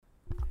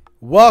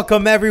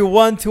Welcome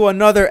everyone to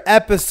another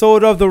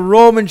episode of The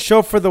Roman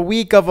Show for the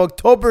week of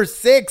October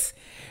 6th.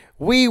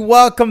 We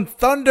welcome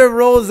Thunder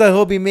Rosa,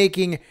 who'll be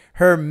making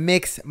her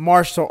mixed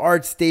martial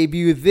arts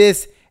debut.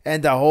 This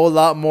and a whole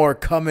lot more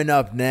coming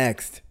up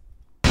next.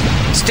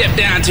 Step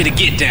down to the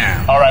get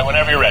down. All right,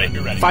 whenever you're ready.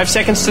 5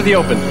 seconds to the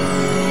open.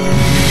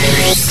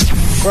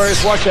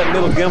 Aquarius, watch that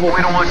middle gimbal.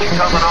 We don't want you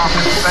coming off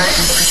in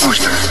space.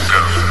 Booster, go.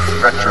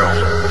 Retro,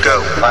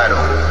 go. Vital,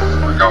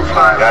 go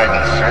fly.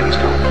 Guidance,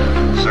 go.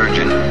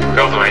 Surgeon,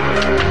 Go flight.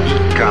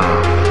 com.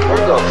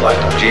 We're go flight.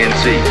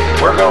 GNC,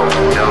 We're go.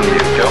 down you,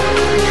 go.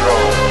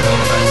 Control,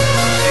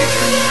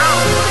 procedure,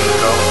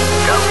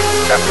 go.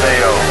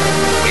 FAO,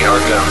 we are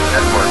go.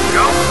 Network,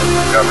 go.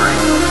 Discovery,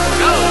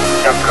 Go.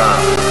 Capcom.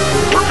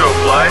 We're go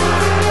flight.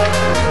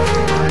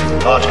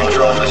 Launch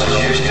control, this is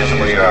Houston.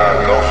 We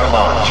are go for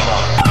launch.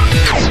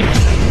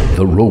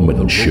 The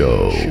Roman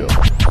Show.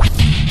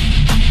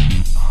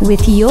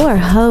 With your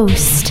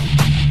host,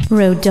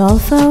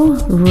 Rodolfo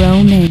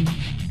Roman.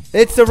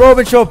 It's The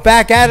Roman Show,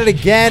 back at it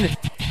again.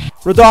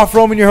 Rodolfo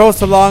Roman, your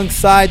host,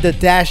 alongside the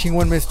dashing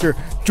one, Mr.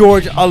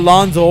 George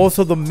Alonso,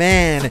 also the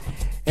man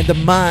and the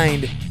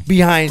mind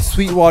behind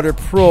Sweetwater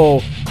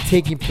Pro,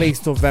 taking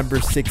place November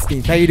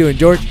 16th. How you doing,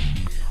 George?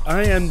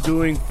 I am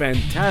doing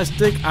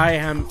fantastic. I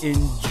am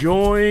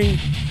enjoying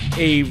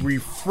a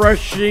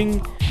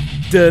refreshing,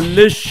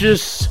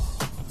 delicious,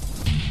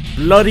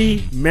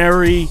 Bloody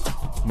Mary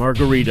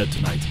margarita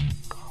tonight.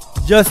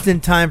 Just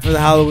in time for the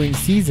Halloween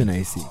season,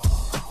 I see.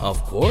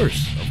 Of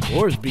course,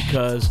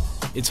 because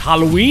it's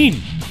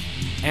Halloween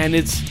and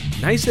it's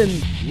nice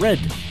and red,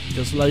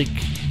 just like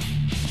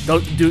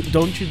don't you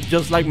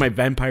just like my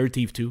vampire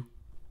teeth too?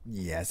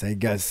 Yes, I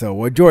guess so.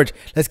 Well, George,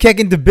 let's kick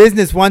into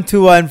business. Want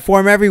to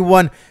inform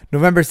everyone,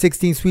 November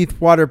 16th,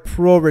 Sweetwater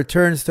Pro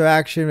returns to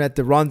action at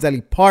the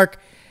Ronzelli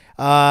Park.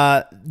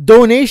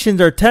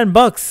 Donations are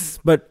 $10,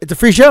 but it's a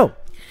free show.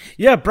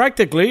 Yeah,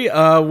 practically.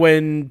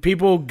 When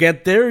people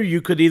get there,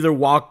 you could either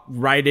walk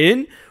right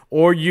in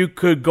or you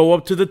could go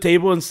up to the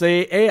table and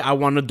say, hey, I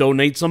want to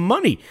donate some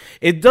money.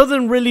 It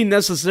doesn't really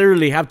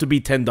necessarily have to be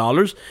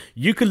 $10.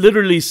 You could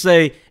literally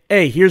say,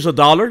 hey, here's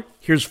 $1,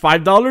 here's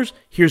 $5,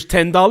 here's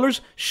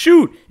 $10.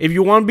 Shoot, if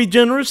you want to be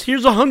generous,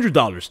 here's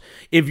 $100.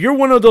 If you're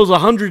one of those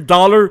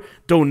 $100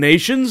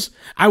 donations,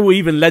 I will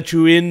even let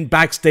you in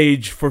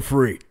backstage for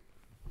free.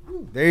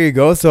 There you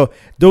go. So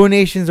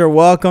donations are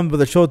welcome, but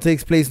the show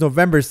takes place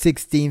November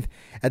 16th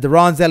at the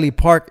Ronzelli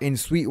Park in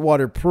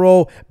Sweetwater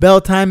Pro.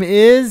 Bell time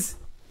is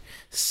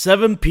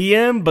 7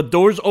 p.m., but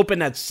doors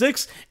open at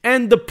 6,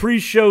 and the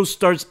pre-show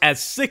starts at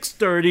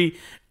 6:30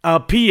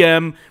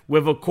 p.m.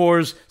 with, of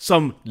course,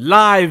 some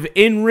live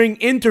in-ring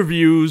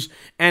interviews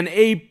and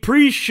a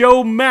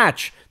pre-show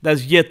match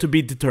that's yet to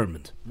be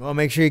determined. Well,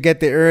 make sure you get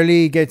there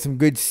early, get some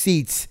good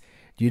seats.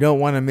 You don't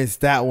want to miss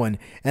that one.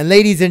 And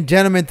ladies and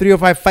gentlemen,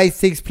 305 Fights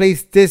takes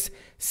place this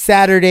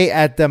Saturday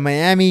at the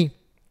Miami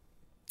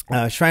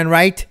Shrine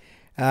Right.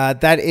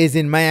 That is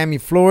in Miami,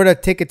 Florida.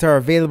 Tickets are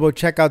available.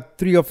 Check out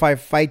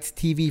 305 Fights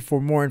TV for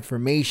more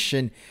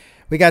information.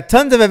 We got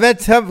tons of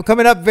events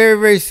coming up very,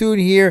 very soon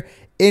here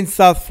in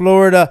South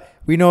Florida.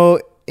 We know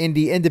in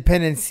the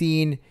independent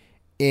scene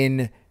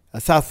in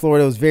South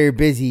Florida, it was very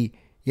busy.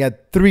 You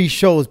had 3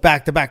 shows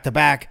back to back to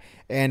back.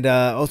 And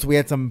also we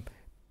had some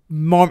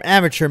more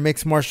amateur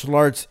mixed martial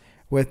arts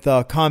with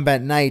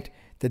Combat Night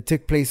that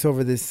took place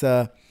over this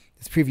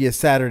previous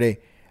Saturday.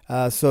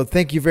 So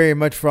thank you very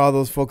much for all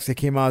those folks that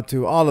came out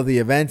to all of the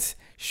events,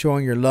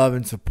 showing your love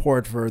and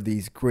support for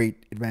these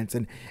great events.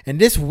 And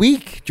this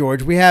week,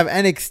 George, we have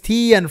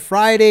NXT on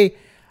Friday,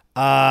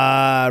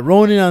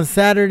 Ronin on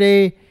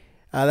Saturday.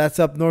 That's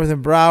up north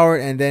in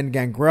Broward, and then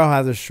Gangrel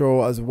has a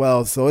show as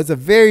well. So it's a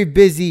very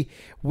busy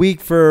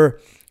week for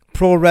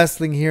pro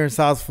wrestling here in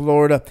South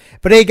Florida.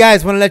 But hey,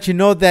 guys, want to let you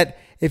know that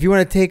if you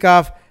want to take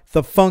off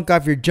the funk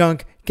off your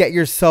junk, get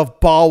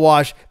yourself Ball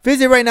Wash.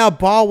 Visit right now,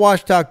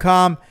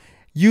 ballwash.com.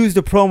 Use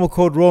the promo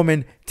code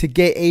Roman to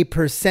get a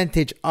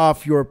percentage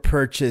off your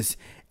purchase.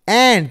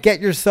 And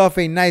get yourself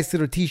a nice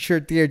little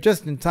t-shirt there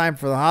just in time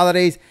for the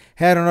holidays.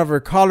 Head on over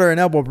to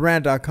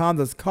collarandelbowbrand.com.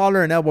 That's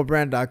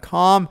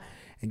collarandelbowbrand.com.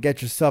 And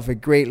get yourself a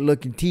great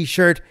looking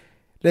t-shirt.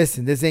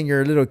 Listen, this ain't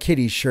your little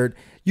kiddie shirt.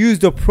 Use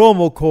the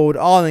promo code,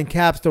 all in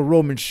caps, The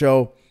Roman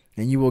Show,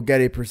 and you will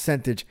get a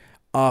percentage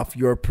off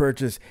your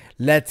purchase.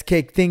 Let's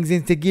kick things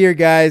into gear,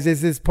 guys.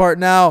 This is part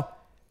now.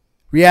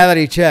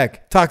 Reality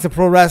check. Talk to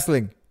pro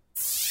wrestling.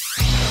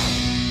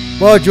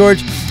 Well,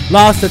 George,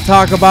 lots to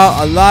talk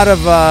about. A lot of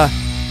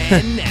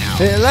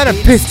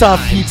pissed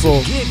off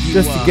people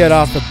just to get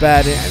off the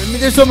bat. I mean,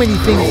 there's so many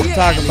things to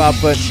talk about,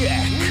 but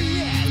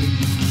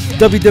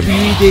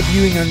WWE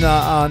debuting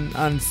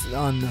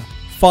on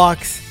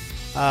Fox.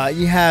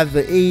 You have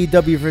the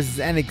AEW versus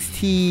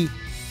NXT.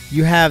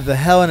 You have the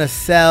Hell in a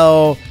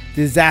Cell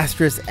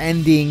disastrous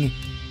ending.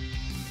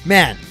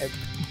 Man,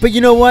 but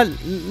you know what?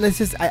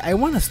 I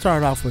want to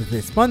start off with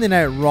this. Monday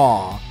Night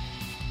Raw,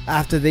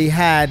 after they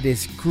had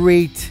this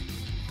great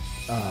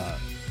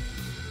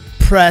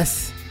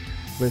press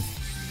with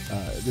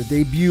the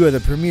debut of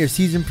the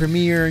season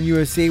premiere in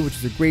USA,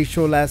 which was a great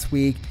show last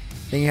week.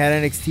 Then you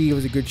had NXT, it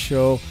was a good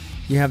show.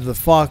 You have the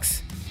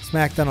Fox,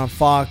 SmackDown on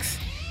Fox.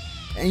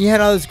 And you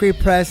had all this great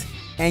press,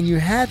 and you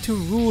had to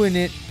ruin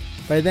it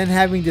by then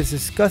having this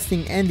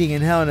disgusting ending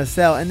in Hell in a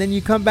Cell. And then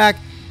you come back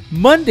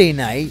Monday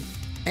night,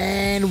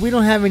 and we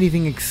don't have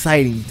anything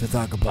exciting to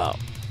talk about.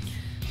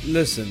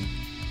 Listen,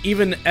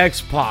 even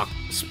X-Pac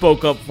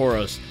spoke up for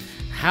us.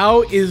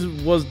 How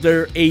was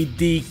there a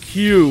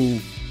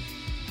DQ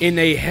in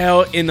a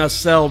Hell in a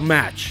Cell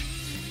match?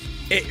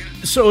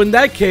 So in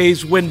that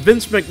case, when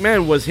Vince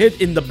McMahon was hit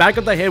in the back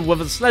of the head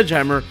with a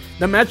sledgehammer,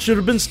 the match should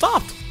have been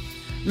stopped.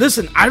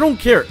 Listen, I don't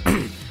care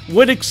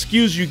what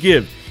excuse you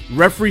give.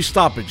 Referee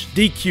stoppage,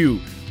 DQ,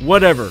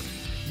 whatever.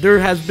 There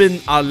has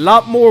been a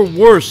lot more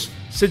worse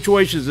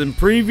situations in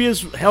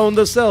previous Hell in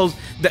the Cells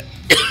that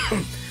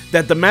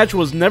that the match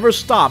was never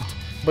stopped,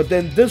 but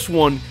then this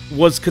one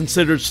was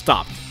considered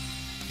stopped.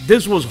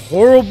 This was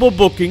horrible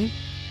booking,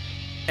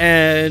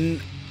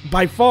 and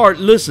by far,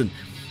 listen,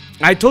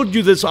 I told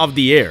you this off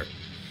the air.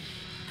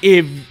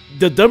 If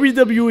the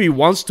WWE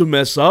wants to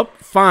mess up,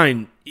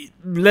 fine,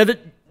 let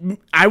it.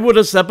 I would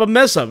accept a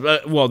mess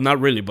up. Well, not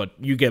really, but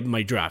you get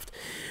my draft.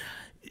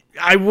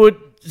 I would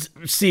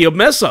see a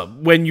mess up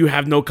when you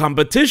have no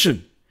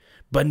competition.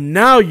 But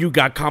now you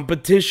got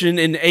competition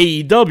in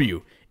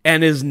AEW.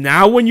 And is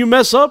now when you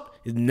mess up?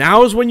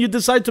 Now is when you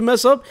decide to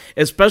mess up?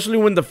 Especially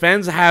when the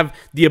fans have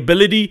the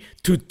ability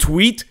to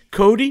tweet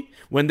Cody.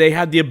 When they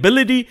have the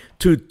ability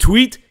to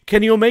tweet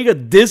Kenny Omega.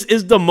 This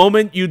is the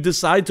moment you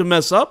decide to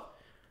mess up?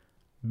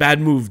 Bad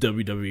move,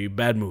 WWE.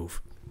 Bad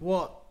move.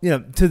 Well,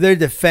 to their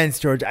defense,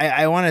 George,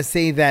 I want to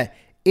say that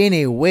in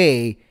a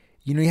way,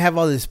 you have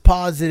all this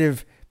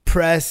positive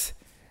press,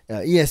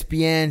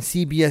 ESPN,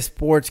 CBS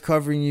Sports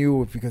covering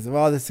you because of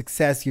all the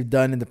success you've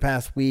done in the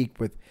past week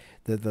with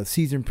the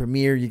season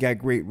premiere. You got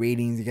great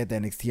ratings, you got the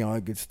NXT, all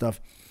that good stuff.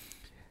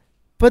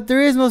 But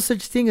there is no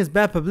such thing as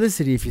bad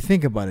publicity if you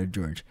think about it,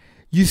 George.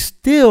 You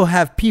still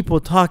have people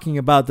talking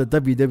about the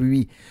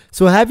WWE.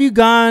 So have you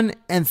gone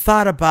and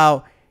thought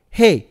about,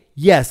 hey,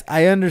 yes,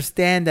 I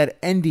understand that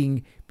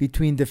ending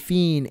between The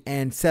Fiend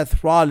and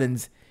Seth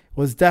Rollins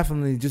was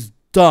definitely just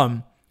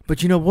dumb.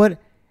 But you know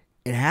what?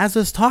 It has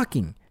us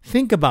talking.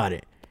 Think about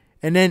it.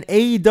 And then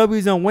AEW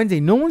is on Wednesday.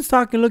 No one's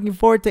looking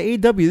forward to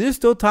AEW. They're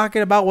still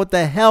talking about what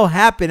the hell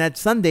happened at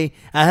Sunday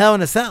at Hell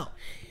in a Cell.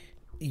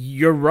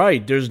 You're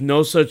right. There's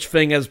no such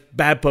thing as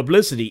bad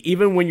publicity.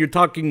 Even when you're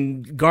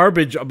talking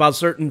garbage about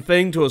certain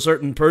thing to a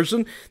certain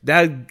person,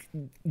 that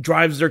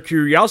drives their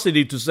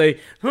curiosity to say,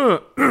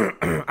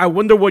 I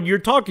wonder what you're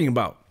talking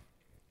about.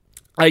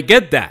 I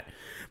get that.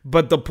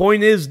 But the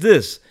point is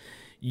this.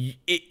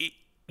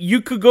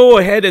 You could go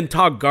ahead and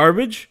talk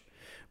garbage,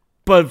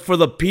 but for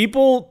the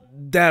people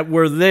that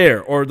were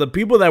there or the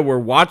people that were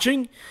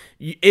watching,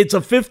 it's a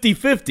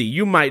 50-50.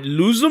 You might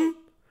lose them,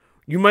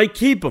 you might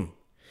keep them.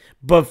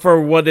 But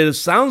for what it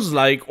sounds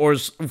like, or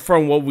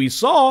from what we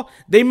saw,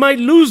 they might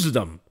lose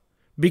them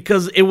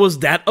because it was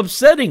that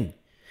upsetting.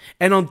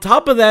 And on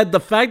top of that, the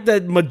fact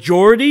that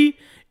majority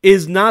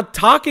is not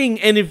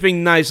talking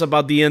anything nice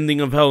about the ending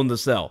of Hell in the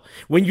Cell.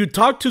 When you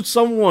talk to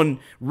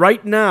someone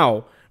right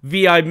now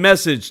via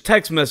message,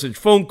 text message,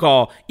 phone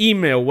call,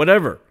 email,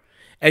 whatever,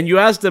 and you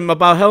ask them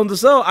about Hell in the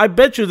Cell, I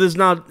bet you there's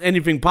not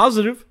anything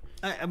positive.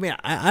 I mean,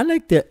 I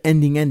like the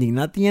ending,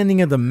 not the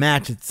ending of the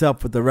match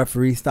itself with the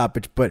referee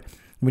stoppage, but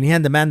when he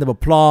had the mandible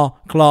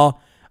claw,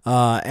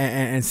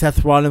 and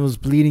Seth Rollins was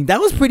bleeding,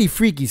 that was pretty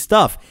freaky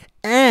stuff.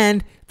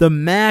 And the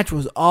match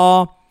was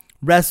all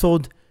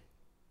wrestled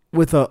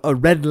with a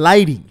red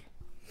lighting.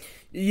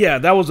 Yeah,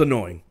 that was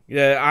annoying.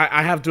 Yeah,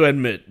 I have to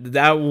admit,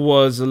 that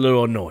was a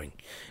little annoying.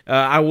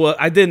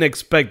 I didn't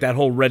expect that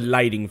whole red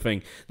lighting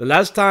thing. The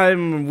last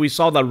time we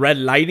saw the red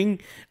lighting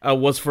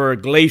was for a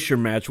Glacier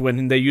match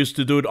when they used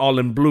to do it all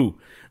in blue.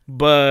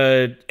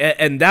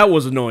 And that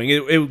was annoying.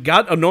 It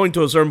got annoying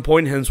to a certain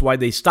point, hence why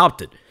they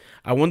stopped it.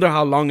 I wonder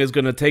how long it's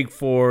going to take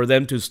for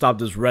them to stop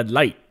this red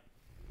light.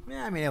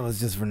 Yeah, I mean, it was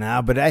just for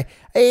now, but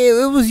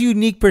it was a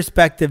unique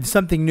perspective,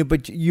 something new,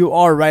 but you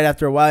are right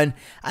after a while. And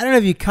I don't know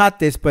if you caught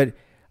this, but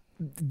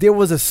there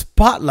was a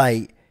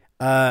spotlight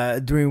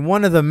during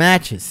one of the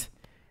matches.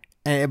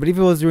 I believe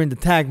it was during the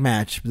tag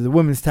match, the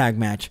women's tag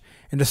match,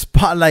 and the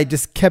spotlight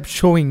just kept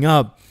showing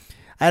up.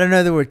 I don't know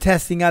if they were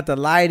testing out the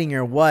lighting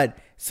or what.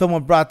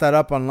 Someone brought that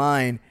up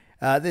online.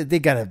 They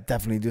got to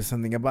definitely do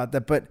something about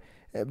that. But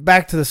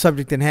back to the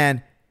subject in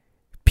hand,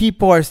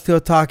 people are still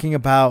talking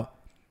about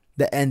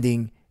the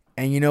ending.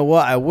 And you know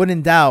what? I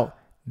wouldn't doubt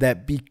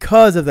that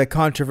because of the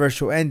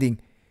controversial ending,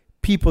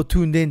 people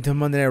tuned in to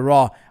Monday Night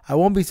Raw. I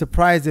won't be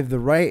surprised if the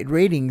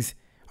ratings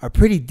are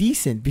pretty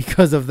decent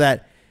because of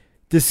that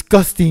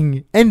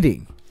disgusting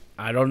ending.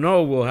 I don't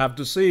know. We'll have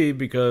to see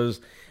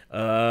because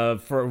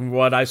from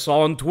what I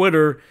saw on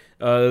Twitter,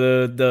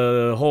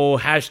 the whole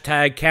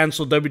hashtag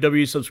cancel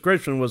WWE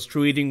subscription was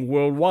tweeting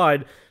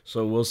worldwide.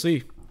 So we'll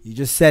see. You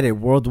just said it,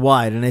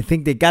 worldwide. And I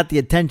think they got the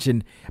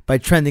attention by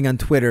trending on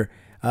Twitter.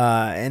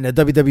 And the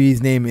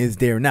WWE's name is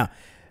there. Now,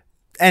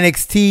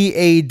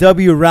 NXT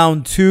AEW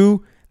Round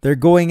 2. They're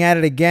going at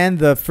it again.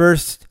 The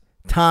first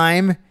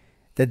time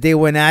that they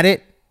went at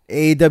it,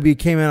 AEW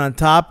came in on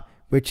top,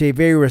 which a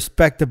very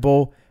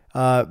respectable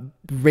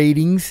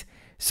ratings.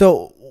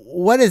 So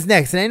what is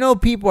next? And I know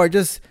people are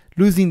just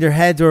losing their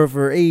heads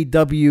over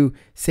AEW,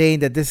 saying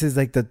that this is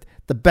like the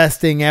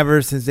best thing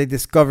ever since they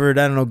discovered,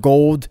 I don't know,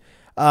 gold.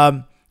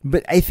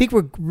 But I think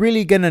we're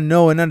really going to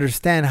know and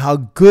understand how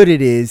good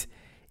it is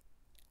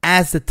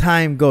as the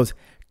time goes.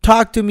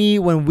 Talk to me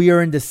when we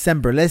are in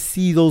December. Let's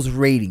see those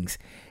ratings.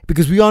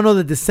 Because we all know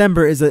that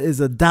December is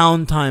a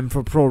downtime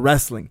for pro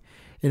wrestling.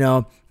 You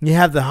know, you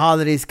have the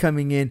holidays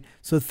coming in,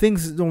 so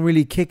things don't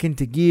really kick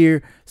into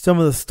gear. Some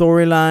of the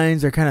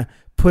storylines are kind of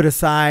put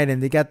aside,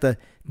 and they got the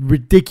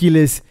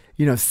ridiculous,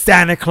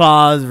 Santa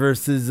Claus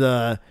versus,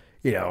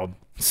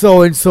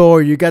 so-and-so,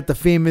 or you got the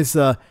famous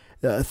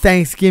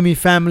Thanksgiving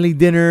family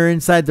dinner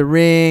inside the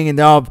ring, and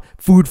they're all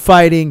food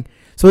fighting.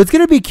 So it's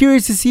going to be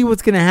curious to see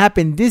what's going to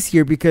happen this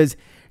year, because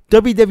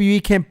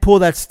WWE can't pull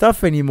that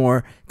stuff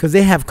anymore because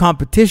they have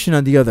competition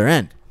on the other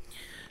end.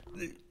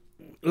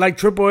 Like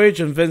Triple H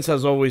and Vince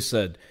has always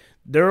said,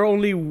 they're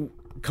only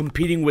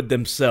competing with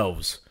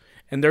themselves.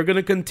 And they're going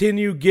to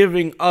continue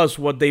giving us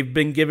what they've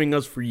been giving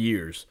us for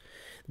years.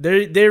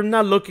 They're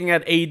not looking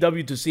at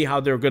AEW to see how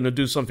they're going to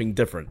do something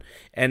different.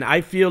 And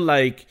I feel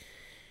like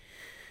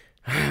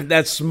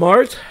that's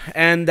smart,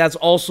 and that's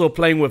also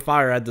playing with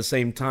fire at the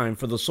same time,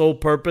 for the sole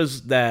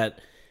purpose that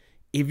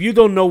if you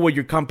don't know what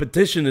your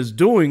competition is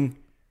doing,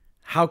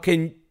 how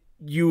can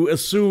you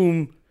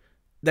assume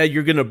that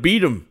you're going to beat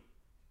them?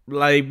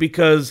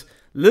 Because,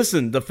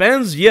 listen, the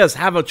fans, yes,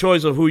 have a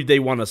choice of who they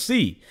want to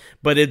see.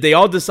 But if they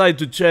all decide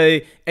to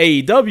say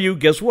AEW,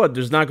 guess what?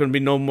 There's not going to be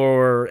no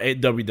more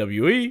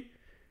WWE.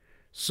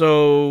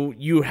 So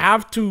you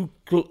have to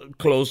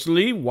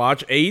closely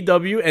watch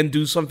AEW and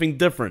do something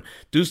different.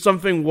 Do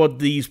something what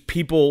these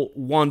people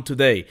want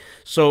today.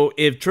 So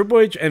if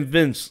Triple H and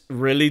Vince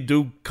really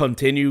do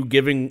continue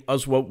giving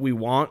us what we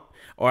want,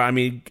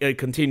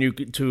 continue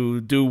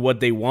to do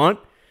what they want,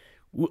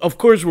 of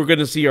course we're going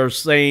to see our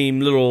same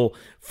little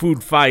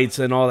food fights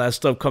and all that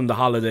stuff come the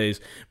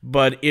holidays.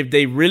 But if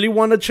they really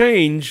want to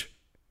change,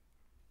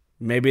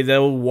 maybe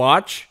they'll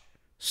watch,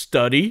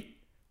 study,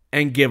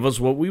 and give us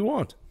what we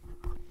want.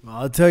 Well,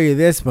 I'll tell you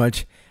this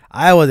much.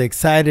 I was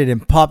excited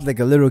and popped like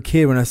a little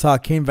kid when I saw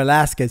Cain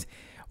Velasquez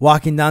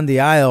walking down the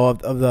aisle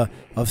of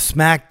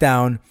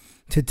SmackDown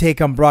to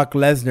take on Brock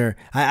Lesnar.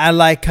 I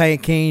like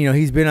Cain.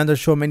 He's been on the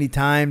show many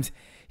times.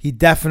 He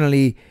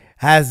definitely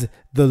has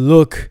the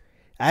look.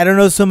 I don't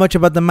know so much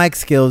about the mic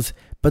skills,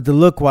 but the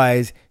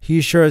look-wise, he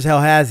sure as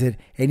hell has it.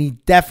 And he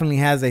definitely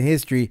has a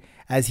history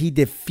as he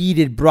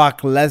defeated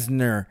Brock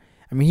Lesnar.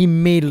 I mean, he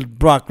made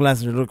Brock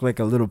Lesnar look like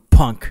a little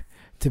punk,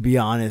 to be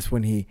honest,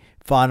 when he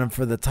fought him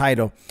for the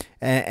title.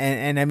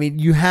 And I mean,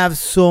 you have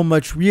so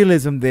much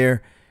realism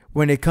there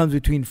when it comes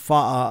between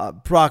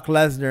Brock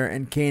Lesnar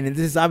and Cain. And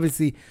this is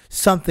obviously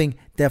something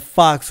that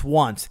Fox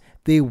wants.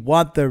 They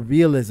want the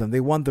realism. They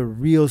want the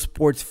real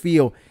sports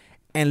feel.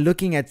 And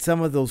looking at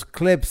some of those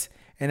clips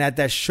and at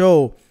that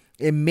show,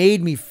 it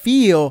made me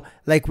feel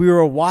like we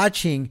were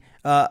watching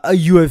a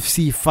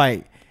UFC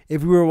fight.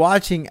 If we were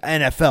watching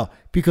NFL,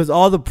 because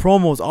all the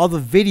promos, all the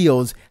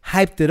videos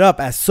hyped it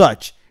up as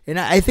such. And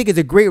I think it's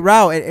a great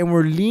route, and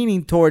we're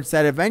leaning towards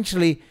that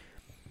eventually.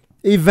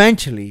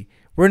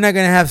 We're not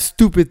going to have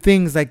stupid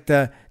things like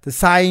the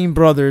Saiyajin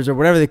brothers or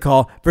whatever they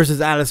call versus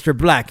Aleister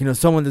Black,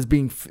 someone that's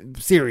being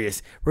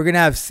serious. We're going to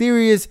have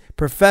serious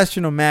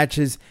professional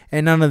matches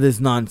and none of this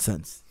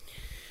nonsense.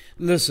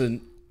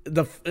 Listen,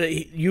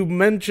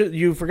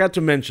 you forgot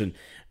to mention,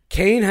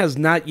 Cain has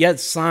not yet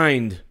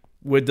signed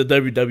with the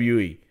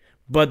WWE,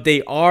 but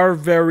they are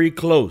very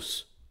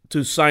close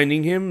to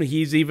signing him.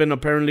 He's even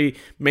apparently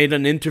made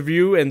an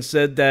interview and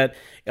said that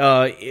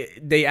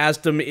they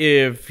asked him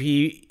if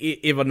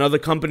another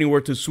company were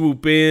to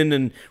swoop in,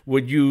 and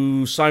would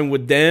you sign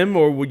with them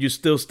or would you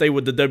still stay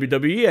with the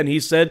WWE? And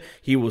he said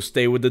he will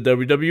stay with the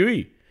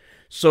WWE.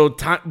 So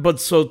time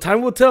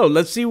will tell.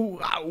 Let's see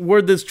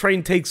where this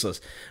train takes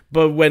us.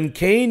 But when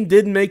Cain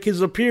did make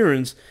his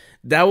appearance,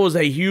 that was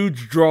a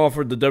huge draw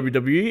for the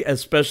WWE,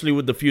 especially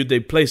with the feud they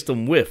placed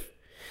him with.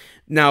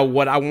 Now,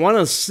 what I want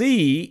to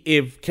see,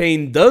 if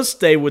Cain does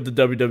stay with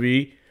the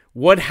WWE,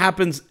 what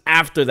happens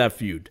after that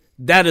feud?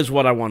 That is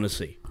what I want to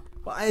see.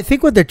 Well, I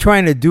think what they're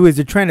trying to do is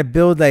they're trying to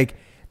build like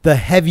the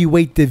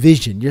heavyweight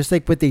division, just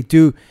like what they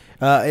do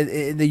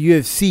in the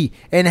UFC,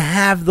 and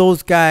have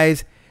those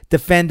guys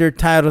defend their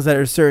titles at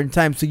a certain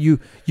time. So you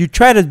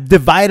try to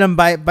divide them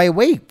by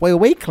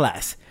weight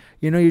class.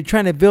 You're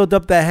trying to build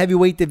up that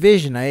heavyweight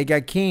division. Now you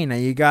got Cain, now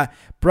you got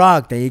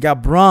Brock, now you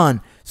got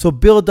Braun. So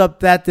build up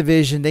that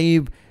division.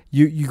 Then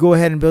you go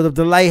ahead and build up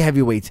the light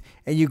heavyweights,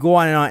 and you go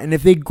on and on. And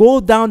if they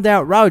go down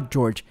that route,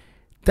 George,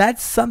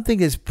 that's something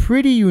that's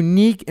pretty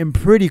unique and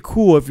pretty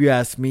cool, if you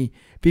ask me,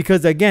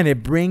 because again,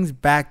 it brings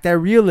back that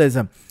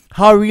realism.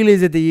 How real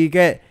is it that you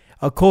get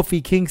a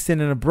Kofi Kingston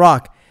and a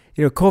Brock?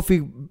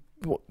 Kofi,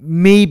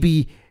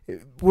 maybe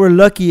we're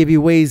lucky if he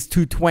weighs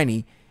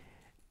 220,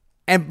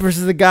 and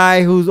versus a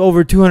guy who's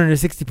over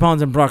 260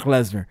 pounds and Brock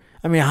Lesnar.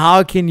 I mean,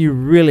 how can you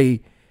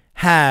really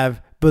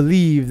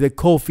believe that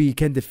Kofi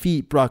can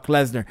defeat Brock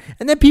Lesnar?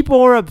 And then people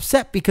were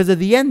upset because of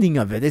the ending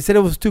of it. They said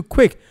it was too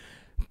quick.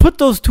 Put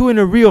those two in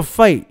a real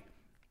fight.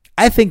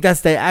 I think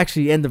that's the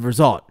actually end of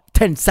result.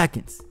 10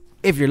 seconds,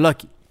 if you're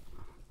lucky.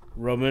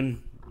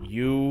 Roman,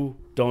 you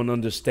don't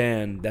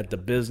understand that the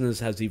business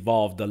has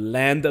evolved. The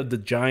land of the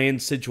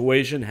giant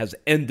situation has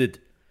ended.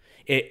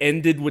 It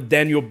ended with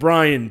Daniel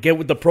Bryan. Get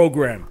with the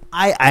program.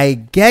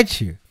 I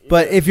get you.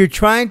 But if you're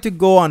trying to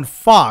go on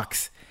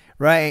Fox,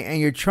 right,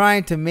 and you're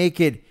trying to make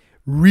it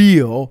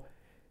real,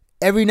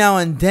 every now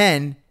and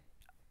then,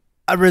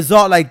 a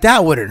result like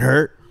that wouldn't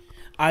hurt.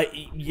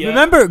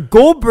 Remember,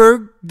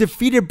 Goldberg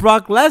defeated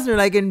Brock Lesnar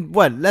like in,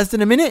 less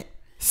than a minute?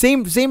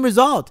 Same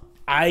result.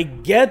 I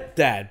get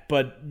that,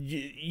 but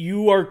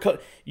your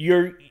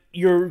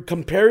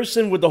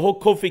comparison with the whole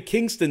Kofi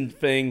Kingston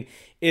thing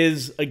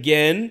is,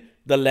 again,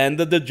 the land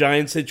of the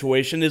giant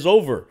situation is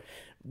over.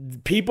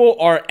 People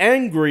are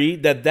angry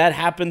that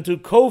happened to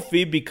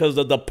Kofi because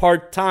of the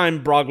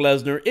part-time Brock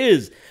Lesnar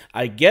is.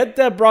 I get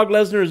that Brock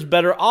Lesnar is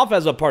better off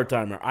as a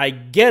part-timer. I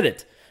get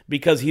it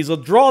because he's a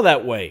draw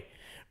that way.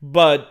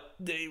 But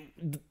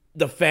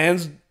the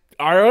fans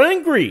are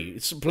angry.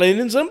 It's plain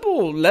and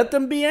simple. Let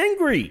them be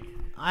angry.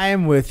 I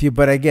am with you,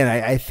 but again,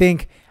 I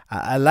think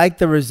I like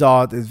the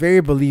result. It's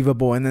very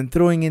believable. And then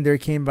throwing in there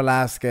Cain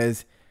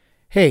Velasquez,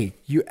 hey,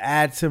 you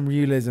add some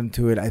realism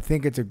to it. I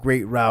think it's a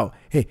great route.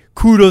 Hey,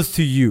 kudos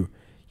to you.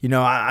 You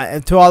know,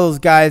 to all those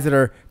guys that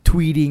are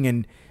tweeting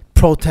and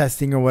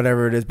protesting or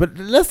whatever it is. But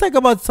let's talk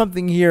about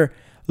something here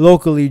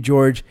locally,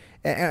 George.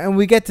 And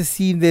we get to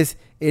see this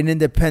in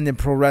independent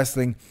pro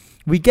wrestling.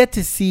 We get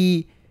to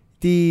see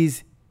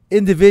these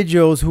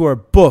individuals who are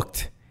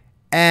booked,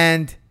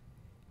 and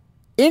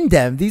in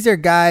them, these are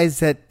guys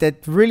that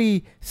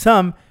really,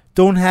 some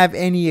don't have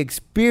any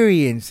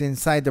experience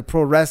inside the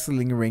pro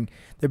wrestling ring.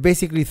 They're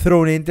basically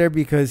thrown in there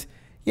because,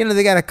 you know,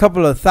 they got a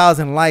couple of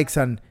thousand likes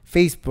on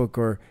Facebook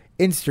or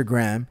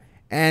Instagram,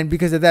 and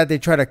because of that, they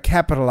try to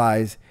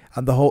capitalize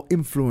on the whole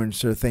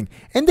influencer thing.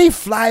 And they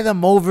fly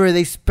them over.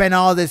 They spend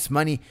all this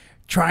money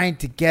trying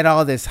to get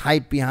all this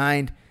hype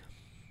behind.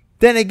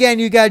 Then again,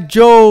 you got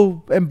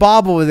Joe and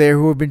Bob over there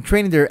who have been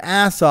training their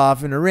ass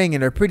off in the ring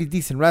and are a pretty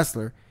decent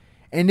wrestler.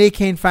 And they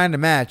can't find a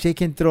match. They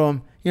can throw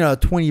them,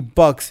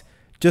 $20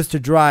 just to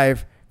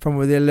drive from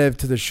where they live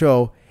to the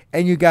show.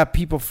 And you got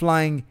people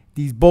flying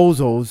these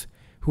bozos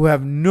who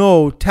have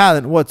no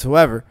talent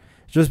whatsoever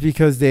just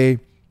because they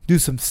do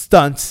some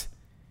stunts.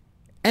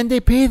 And they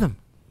pay them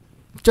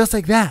just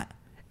like that.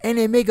 And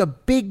they make a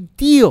big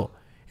deal.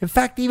 In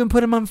fact, they even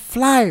put them on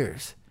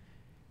flyers,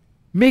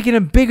 making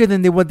them bigger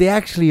than what they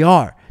actually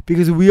are.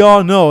 Because we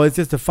all know it's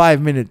just a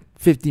 5-minute,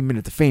 15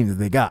 minutes of fame that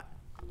they got.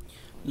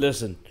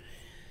 Listen,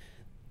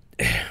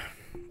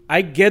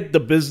 I get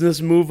the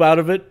business move out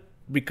of it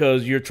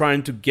because you're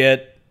trying to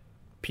get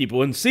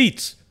people in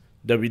seats.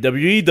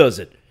 WWE does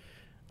it.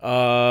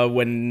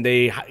 When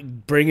they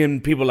bring in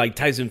people like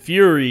Tyson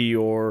Fury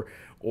or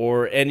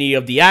any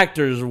of the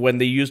actors when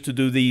they used to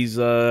do these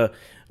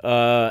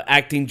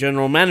acting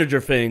general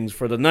manager things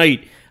for the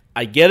night.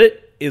 I get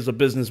it. It's a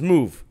business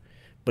move.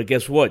 But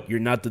guess what? You're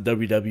not the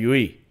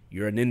WWE.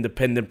 You're an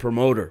independent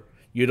promoter.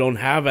 You don't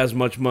have as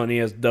much money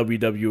as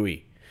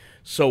WWE.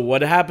 So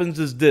what happens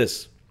is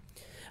this.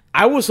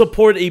 I will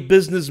support a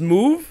business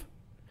move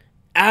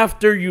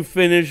after you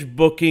finish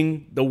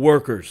booking the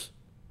workers.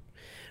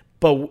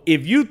 But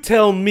if you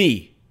tell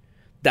me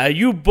that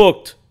you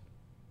booked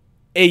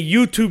a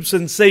YouTube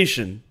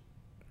sensation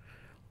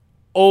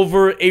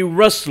over a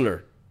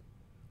wrestler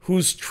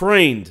who's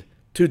trained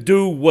to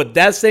do what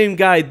that same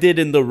guy did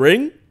in the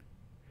ring,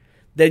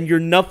 then you're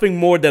nothing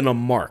more than a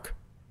mark.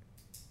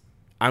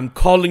 I'm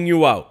calling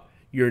you out.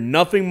 You're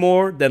nothing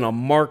more than a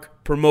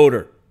mark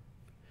promoter.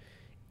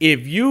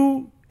 If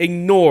you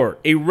ignore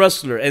a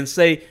wrestler and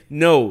say,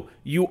 no,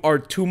 you are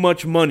too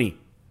much money,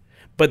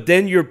 but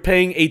then you're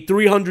paying a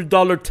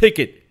 $300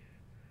 ticket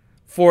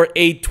for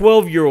a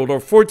 12-year-old or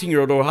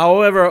 14-year-old or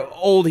however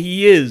old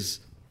he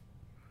is,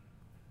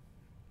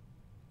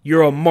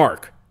 you're a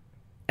mark.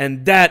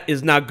 And that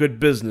is not good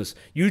business.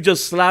 You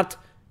just slapped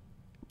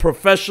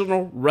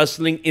professional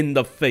wrestling in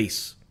the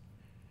face.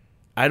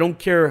 I don't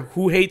care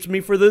who hates me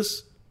for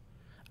this.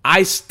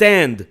 I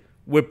stand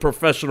with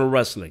professional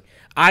wrestling.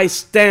 I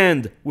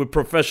stand with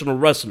professional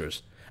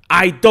wrestlers.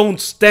 I don't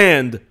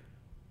stand,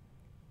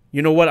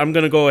 you know what? I'm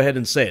going to go ahead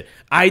and say it.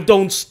 I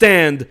don't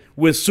stand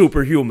with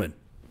Superhuman.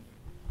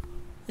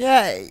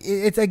 Yeah,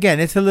 it's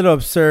a little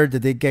absurd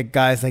that they get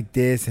guys like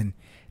this and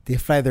they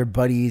fly their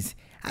buddies.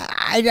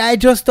 I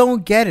just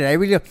don't get it. I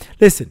really don't.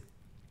 Listen,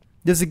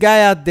 there's a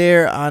guy out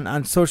there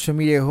on social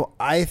media who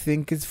I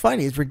think is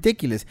funny. It's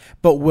ridiculous.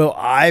 But will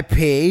I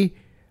pay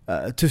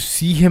to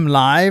see him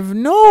live?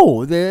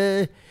 No.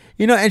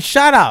 And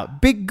shout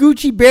out, Big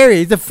Gucci Berry.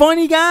 He's a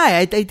funny guy.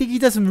 I think he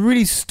does some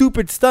really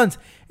stupid stunts.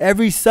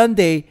 Every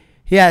Sunday,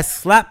 he has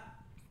slap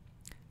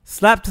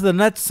to the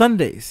nuts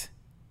Sundays.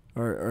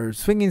 Or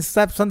swinging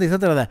slap Sundays,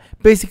 something like that.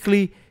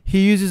 Basically,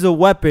 he uses a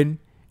weapon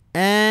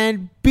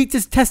and beats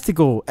his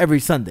testicle every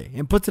Sunday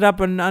and puts it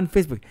up on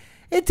Facebook.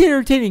 It's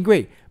entertaining,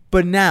 great.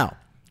 But now,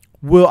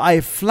 will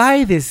I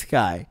fly this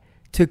guy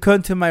to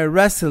come to my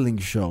wrestling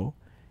show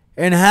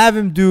and have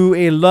him do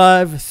a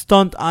live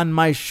stunt on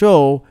my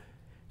show?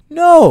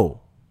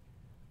 No.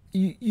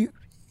 You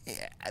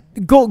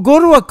go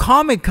to a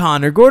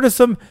Comic-Con or go to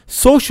some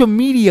social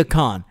media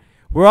con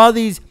where all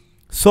these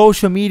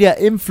social media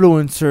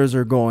influencers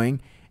are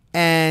going,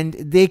 and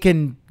they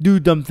can do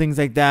dumb things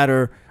like that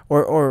or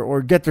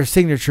get their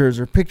signatures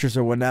or pictures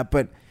or whatnot.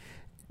 But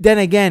then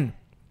again,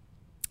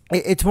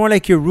 it's more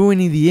like you're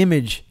ruining the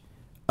image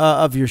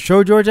of your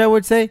show, George, I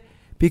would say,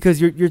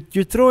 because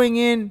you're throwing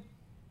in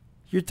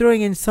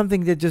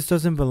something that just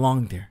doesn't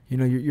belong there. You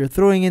know, you're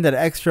throwing in that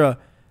extra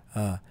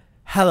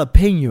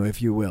jalapeno,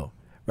 if you will,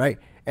 right?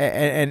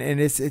 And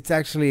it's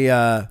actually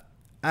I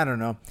don't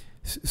know,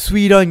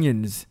 sweet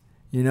onions,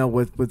 you know,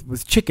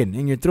 with chicken,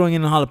 and you're throwing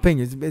in a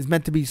jalapeno. It's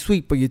meant to be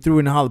sweet, but you threw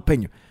in a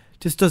jalapeno.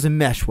 Just doesn't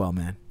mesh well,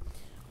 man.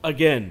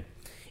 Again,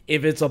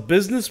 if it's a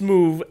business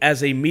move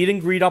as a meet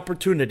and greet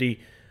opportunity,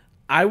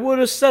 I would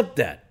accept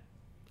that.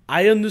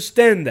 I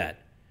understand that.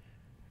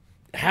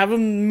 Have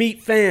him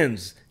meet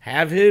fans.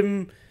 Have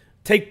him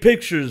take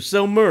pictures,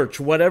 sell merch,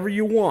 whatever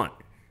you want.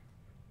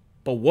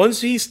 But once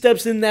he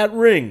steps in that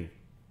ring,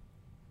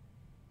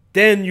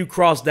 then you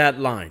cross that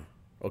line,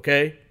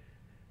 okay?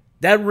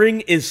 That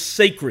ring is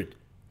sacred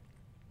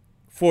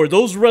for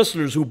those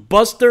wrestlers who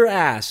bust their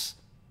ass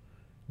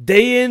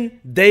day in,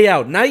 day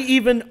out, not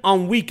even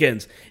on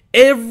weekends,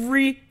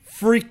 every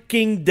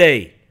freaking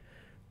day,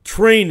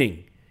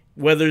 training,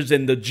 whether it's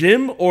in the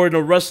gym or in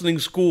a wrestling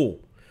school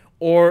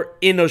or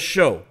in a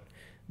show.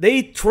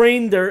 They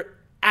train their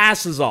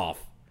asses off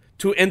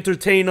to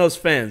entertain us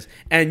fans.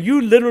 And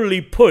you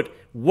literally put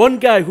one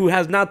guy who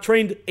has not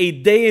trained a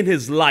day in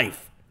his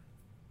life.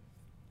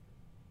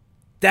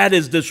 That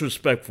is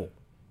disrespectful.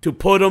 To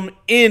put him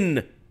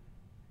in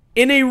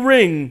a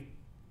ring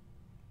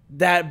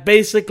that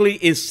basically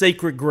is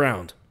sacred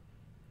ground.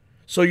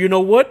 So you know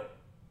what?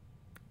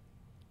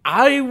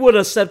 I would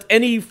accept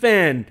any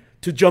fan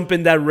to jump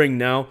in that ring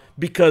now,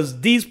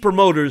 because these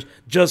promoters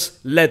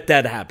just let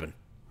that happen.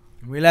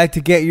 We'd like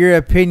to get your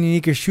opinion. You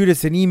can shoot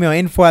us an email,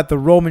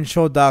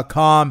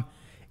 info@theromanshow.com.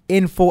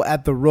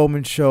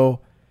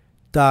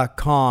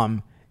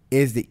 info@theromanshow.com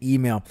is the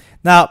email.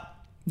 Now,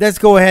 let's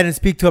go ahead and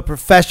speak to a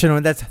professional,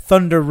 and that's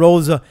Thunder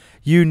Rosa.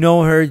 You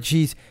know her.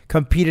 She's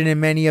competed in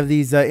many of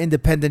these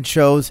independent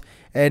shows,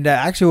 and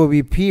actually will be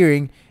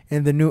appearing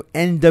in the new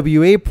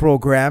NWA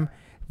program,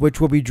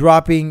 which will be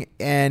dropping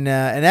an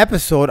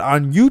episode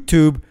on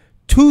YouTube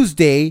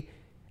Tuesday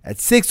at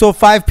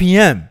 6:05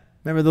 p.m.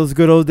 Remember those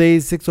good old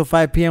days,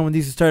 6:05 p.m. when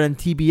these used to start on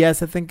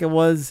TBS, I think it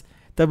was,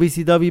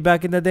 WCW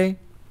back in the day?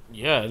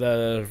 Yeah,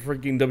 the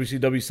freaking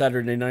WCW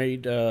Saturday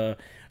night.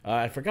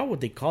 I forgot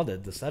what they called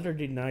it. The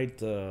Saturday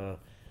night. Oh,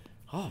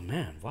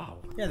 man, wow.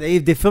 Yeah,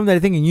 they filmed that, I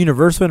think, in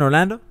Universal in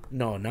Orlando?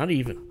 No, not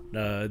even.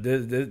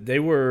 They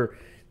were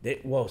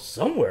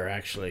somewhere,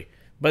 actually.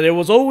 But it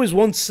was always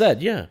one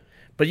set, yeah.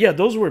 But, yeah,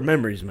 those were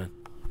memories, man.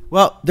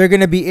 Well, they're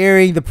going to be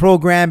airing the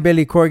program.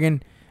 Billy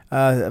Corgan,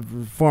 the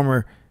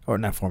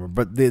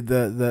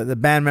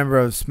band member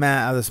of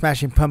the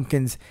Smashing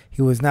Pumpkins.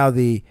 He was now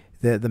the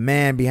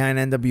man behind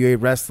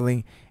NWA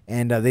Wrestling.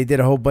 And they did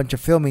a whole bunch of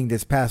filming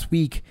this past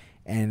week.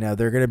 And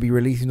they're going to be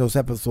releasing those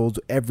episodes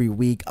every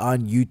week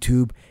on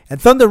YouTube.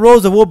 And Thunder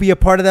Rosa will be a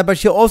part of that, but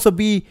she'll also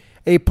be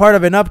a part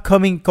of an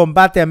upcoming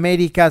Combate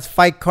Americas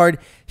fight card.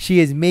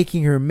 She is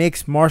making her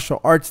mixed martial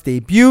arts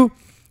debut.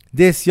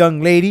 This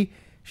young lady,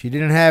 she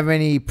didn't have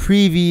any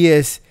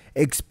previous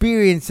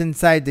experience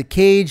inside the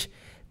cage,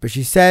 but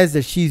she says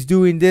that she's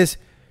doing this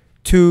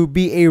to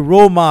be a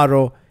role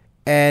model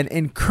and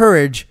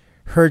encourage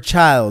her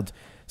child.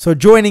 So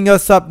joining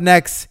us up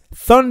next,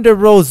 Thunder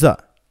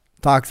Rosa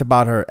talks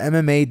about her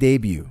MMA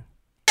debut.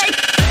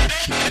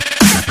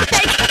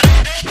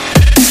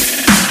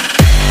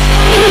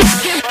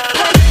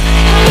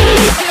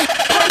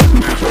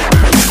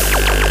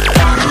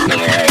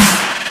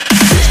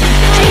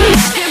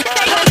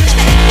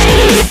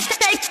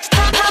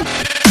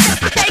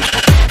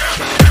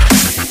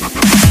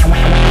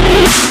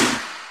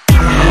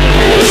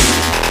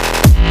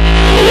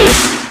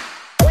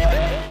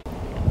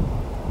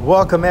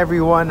 Welcome,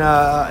 everyone.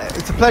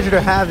 It's a pleasure to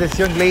have this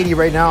young lady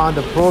right now on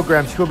the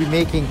program. She'll be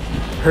making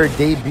her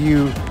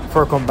debut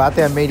for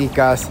Combate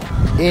Americas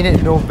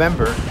in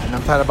November. And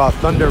I'm talking about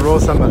Thunder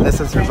Rosa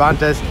Melissa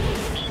Cervantes.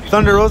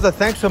 Thunder Rosa,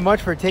 thanks so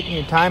much for taking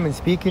your time and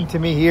speaking to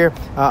me here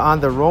on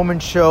The Roman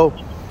Show.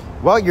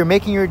 Well, you're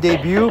making your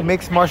debut,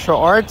 mixed martial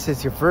arts.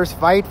 It's your first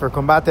fight for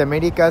Combate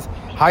Americas.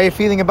 How are you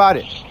feeling about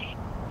it?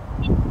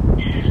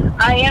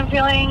 I am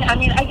feeling,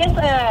 I guess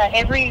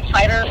every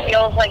fighter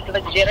feels like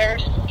the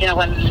jitters,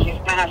 when you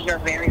have your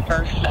very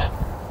first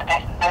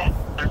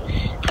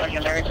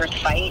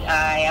fight.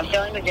 I am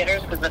feeling the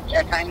jitters because the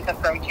time is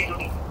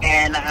approaching,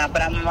 and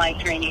but I'm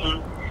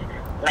training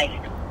like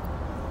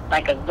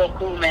a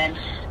Goku, man,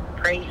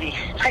 crazy.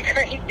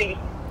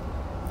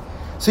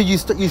 So you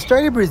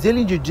started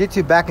Brazilian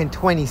Jiu-Jitsu back in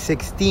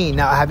 2016.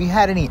 Now, have you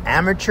had any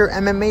amateur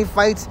MMA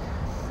fights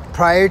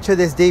prior to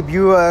this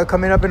debut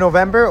coming up in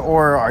November,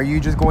 or are you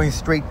just going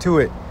straight to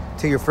it,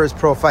 to your first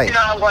pro fight? No,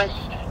 I'm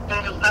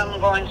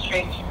going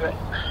straight to it.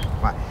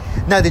 Wow.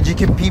 Now, did you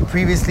compete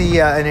previously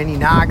in any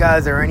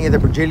Nagas or any other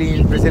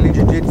Brazilian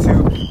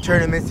Jiu-Jitsu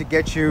tournaments to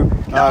get you?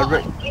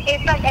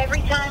 It's like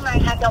every time I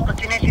had the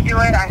opportunity to do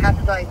it, I had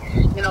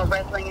to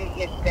wrestling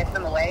it gets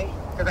in the way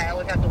because I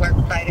always have to work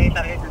Fridays,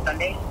 Saturdays, and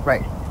Sundays.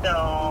 Right.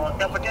 So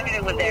the opportunity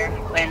was there,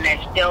 and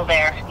it's still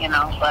there,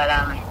 But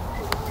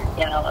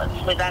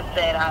with that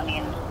said, I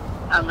mean,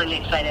 I'm really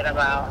excited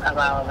about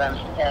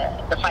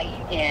the fight,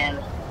 and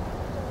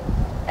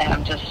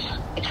I just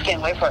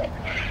can't wait for it.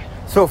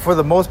 So for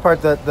the most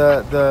part,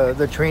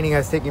 the training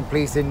has taken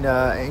place in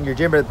your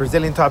gym, the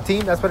Brazilian top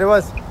team. That's what it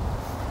was.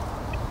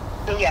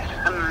 Yes,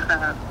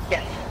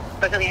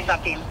 Brazilian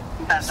top team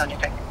in San Antonio,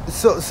 Texas.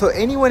 So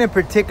anyone in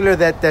particular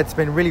that's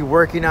been really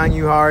working on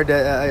you hard,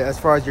 as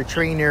far as your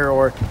trainer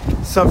or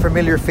some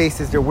familiar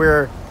faces that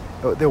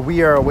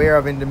we are aware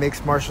of in the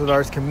mixed martial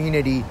arts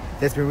community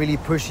that's been really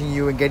pushing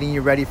you and getting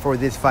you ready for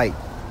this fight?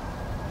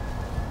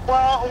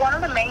 Well, one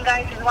of the main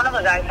guys, he's one of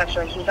the guys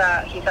actually. He's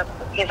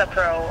a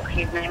pro.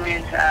 His name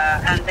is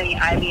Anthony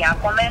Ivy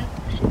Appleman.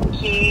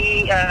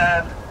 He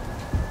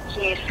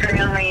is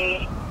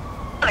currently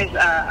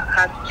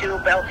has 2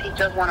 belts. He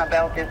just won a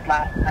belt this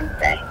last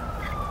Wednesday,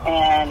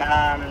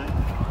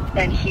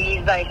 and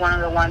he's like one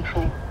of the ones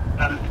who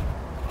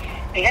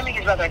him and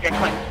his brother, they're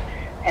twins,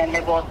 and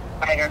they're both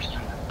fighters.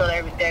 So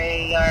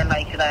they are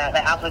like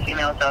the alpha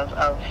females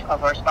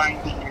of our sparring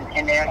team,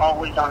 and they're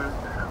always on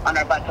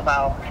our butts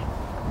about.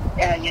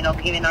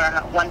 Giving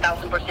her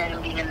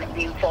 1,000%,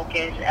 being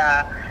focused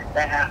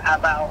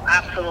about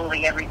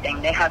absolutely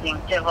everything. They have been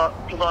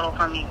pivotal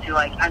for me to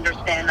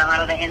understand a lot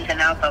of the ins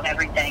and outs of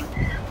everything.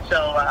 So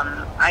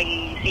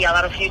I see a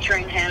lot of future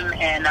in him,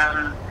 and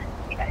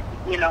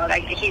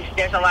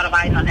there's a lot of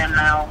eyes on him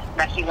now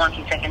that he won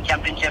his second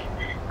championship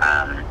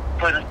to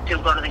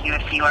go to the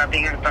UFC or a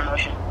bigger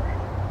promotion.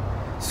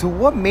 So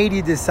what made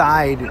you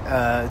decide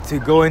to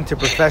go into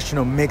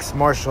professional mixed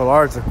martial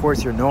arts? Of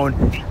course, you're known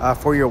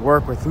for your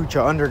work with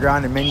Lucha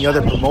Underground and many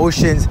other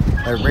promotions,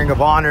 like Ring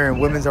of Honor and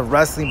Women's of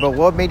Wrestling. But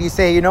what made you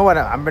say, you know what,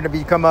 I'm going to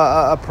become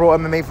a pro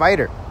MMA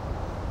fighter?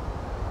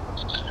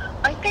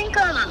 I think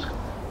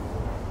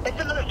it's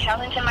another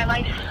challenge in my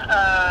life.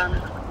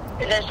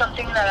 There's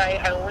something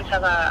that I always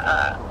have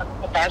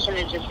a passion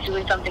is just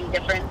doing something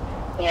different.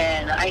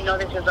 And I know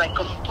this is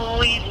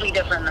completely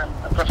different than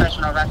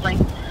professional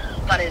wrestling,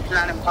 but it's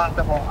not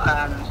impossible.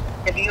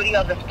 The beauty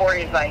of the sport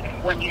is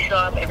when you show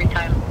up every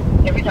time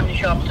you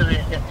show up to the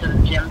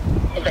gym,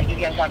 it's you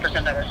get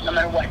 1% better. No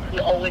matter what,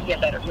 you always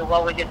get better. You'll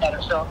always get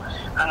better. So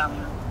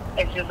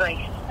it's just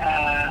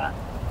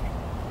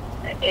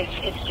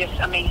it's just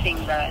amazing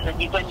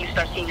when you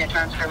start seeing the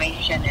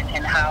transformation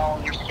and how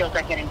your skills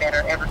are getting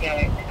better every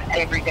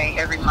day,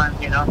 every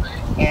month.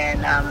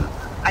 And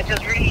I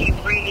just really,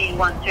 really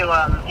want to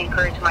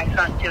encourage my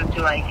son to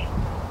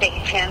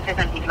take chances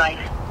in his life.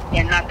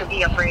 And not to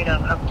be afraid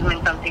of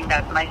doing something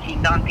that might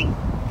seem daunting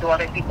to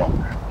other people,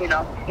 in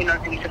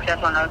order to be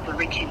successful, in order to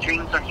reach his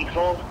dreams or his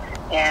goals.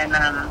 And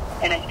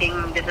I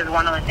think this is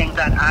one of the things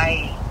that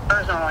I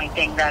personally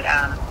think that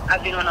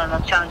I've been one of the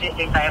most challenging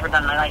things I ever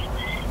done in my life.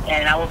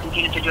 And I will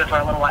continue to do it for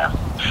a little while.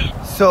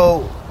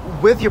 So,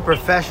 with your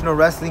professional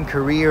wrestling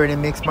career and in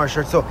mixed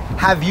martial arts, so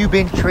have you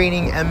been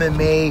training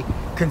MMA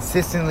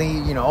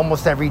consistently,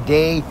 almost every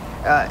day?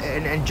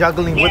 And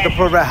juggling with the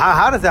program,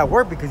 how does that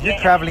work? Because you're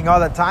traveling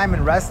all the time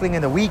and wrestling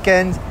in the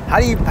weekends.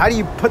 How do you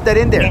put that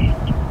in there? I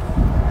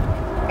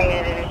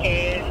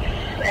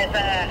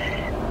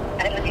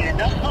don't even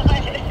know.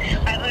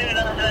 I don't even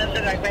know how to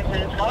answer that question.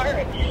 It's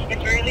hard.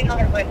 It's really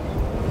hard. But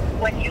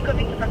when you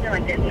commit to something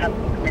like this, you have to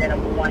be committed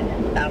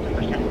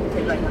 1,000%.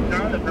 It's when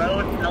you're on the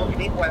road, no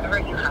sleep, wherever,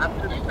 you have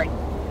to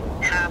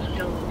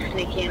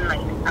sneak in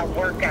a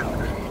workout,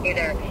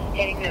 either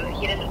hitting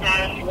the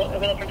pads,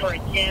 looking for a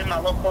gym,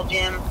 a local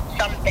gym,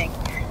 something.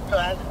 So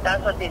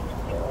that's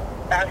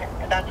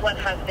what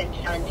has been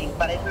challenging,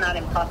 but it's not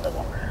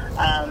impossible.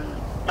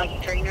 My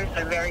trainers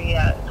are very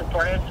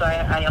supportive, so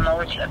I am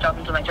always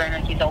talking to my trainer.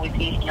 He's always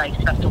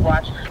stuff to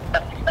watch,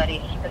 stuff to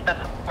study,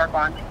 stuff to work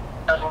on.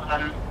 So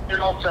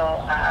and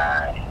also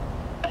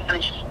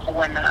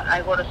when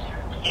I go to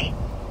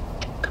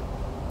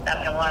that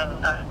I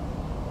want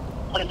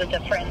one of the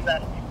friends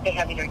that they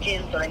have in their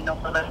gym, so they know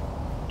for them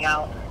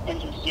out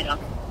and just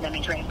let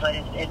me train. But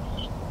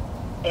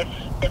it's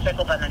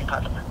difficult, but not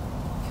impossible.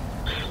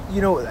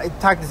 I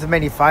talked to so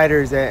many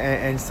fighters,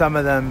 and some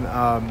of them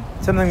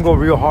go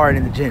real hard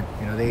in the gym.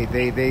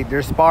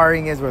 Their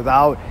sparring is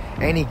without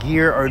any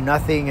gear or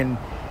nothing, and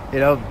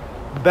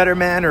better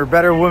man or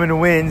better woman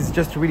wins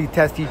just to really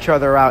test each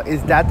other out.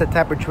 Is that the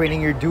type of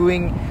training you're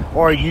doing,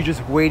 or are you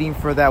just waiting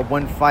for that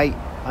one fight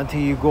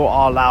until you go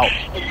all out?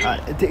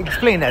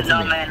 Explain that to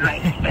me. No,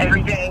 man,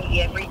 every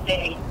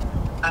day,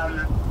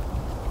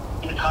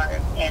 it's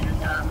hard, and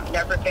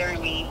they're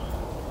preparing me.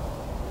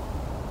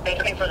 They're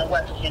preparing for the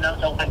worst,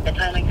 so by the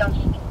time it comes,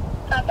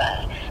 not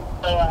bad.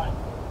 So,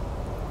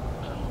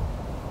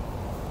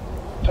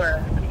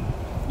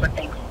 for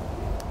things,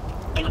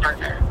 being a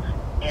partner,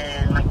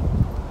 and like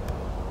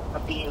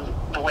being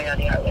the way that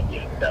they are with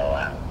you. So,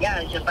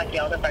 yeah, it's just like the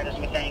other fighters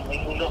were saying,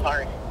 we go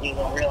hard. We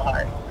go real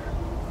hard.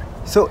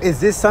 So is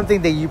this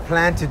something that you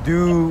plan to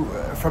do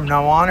from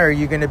now on, or are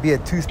you going to be a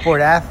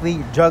two-sport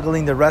athlete,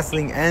 juggling the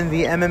wrestling and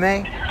the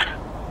MMA?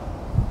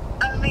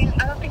 I mean,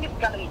 I don't think it's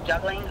going to be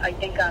juggling. I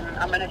think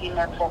I'm going to be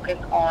more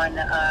focused on,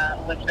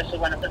 especially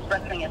when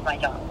wrestling is my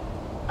job.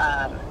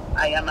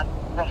 I am a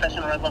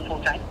professional wrestler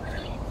full-time.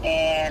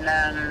 And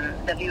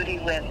the beauty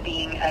with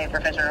being a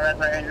professional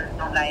wrestler,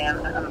 and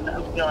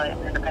I'm still an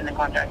independent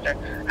contractor,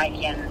 I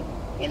can,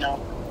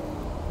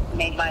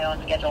 make my own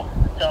schedule.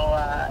 So,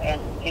 and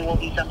it will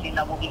be something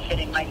that will be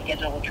fitting my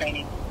schedule with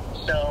training.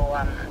 So,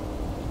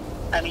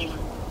 I mean,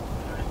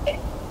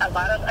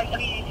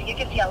 you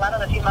can see a lot of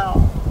the female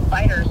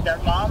fighters, their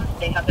moms,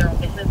 they have their own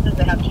businesses,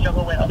 they have to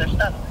struggle with other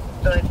stuff.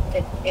 So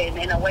it's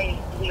in a way,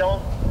 we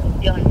all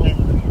dealing with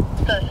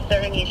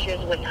certain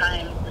issues with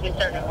time in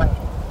certain ways,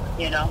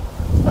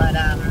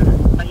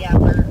 But yeah,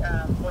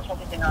 we're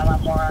focusing a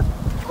lot more on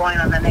going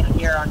on the next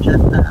year on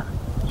just,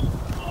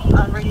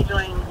 I'm really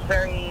doing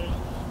very,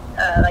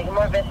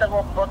 more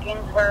visible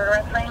bookings for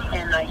wrestling,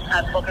 and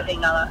I'm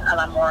focusing a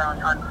lot more on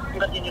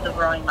continue to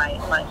growing my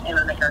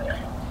MMA career.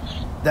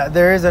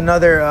 There is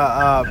another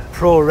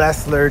pro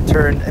wrestler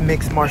turned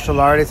mixed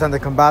martial artist on the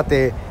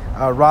Combate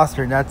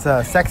roster, and that's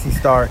Sexy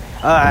Star.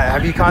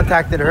 Have you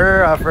contacted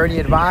her for any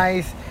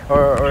advice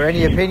or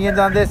any opinions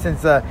on this,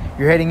 since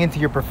you're heading into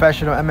your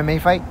professional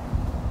MMA fight?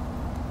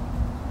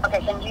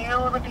 Okay, can you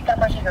repeat that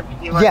question?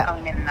 You were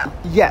coming in and out.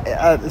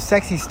 Yeah,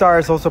 Sexy Star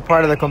is also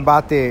part of the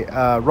Combate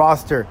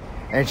roster,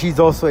 and she's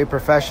also a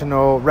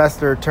professional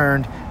wrestler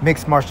turned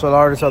mixed martial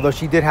artist, although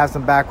she did have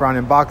some background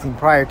in boxing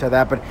prior to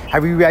that. But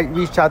have you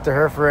reached out to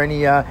her for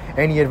any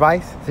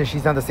advice, since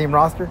she's on the same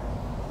roster?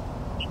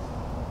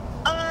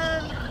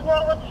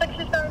 Well, with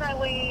Sexy Star and I,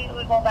 we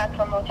go back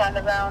from no time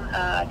around.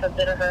 I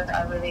consider her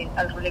a really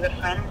good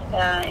friend.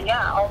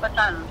 Yeah, all the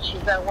time.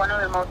 She's one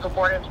of the most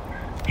supportive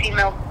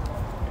female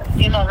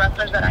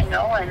wrestlers that I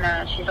know,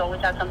 and she's always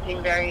had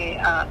something very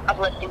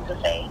uplifting to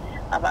say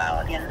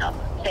about,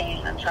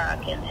 staying on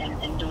track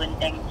and doing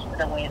things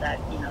the way that,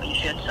 you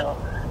should, so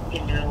you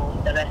can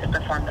do the best and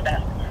perform the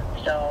best.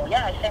 So,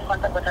 yeah, I stay in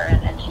contact with her,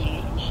 and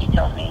she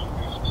tells me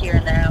here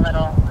and there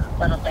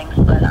little things,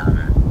 but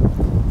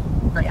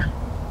yeah.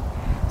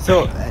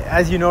 So,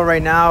 as you know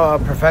right now,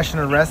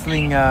 professional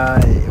wrestling,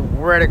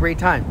 we're at a great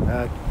time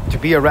to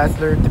be a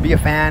wrestler, to be a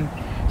fan.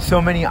 So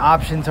many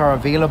options are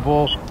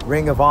available.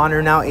 Ring of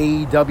Honor now,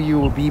 AEW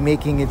will be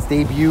making its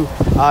debut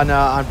on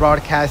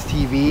broadcast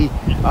TV.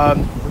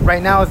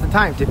 Right now is the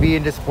time to be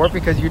in this sport,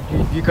 because you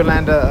could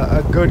land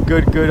a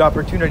good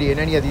opportunity in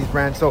any of these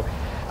brands. So,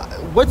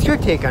 what's your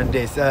take on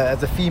this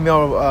as a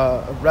female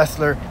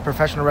wrestler,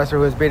 professional wrestler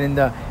who has been in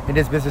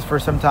this business for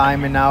some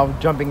time and now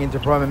jumping into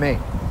pro MMA?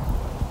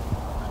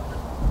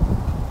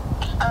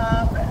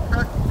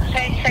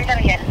 Say that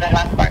again, the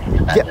last part.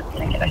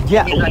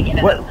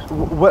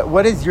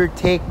 What is your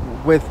take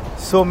with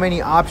so many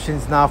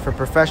options now for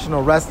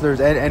professional wrestlers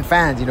and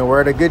fans?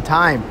 We're at a good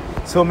time.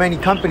 So many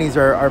companies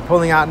are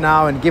pulling out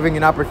now and giving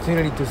an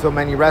opportunity to so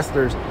many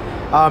wrestlers.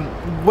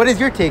 What is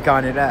your take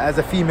on it as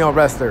a female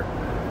wrestler?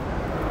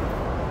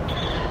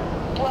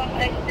 Well,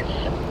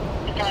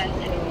 it's time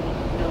to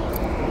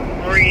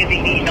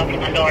really open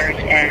the doors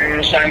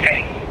and start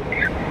paying.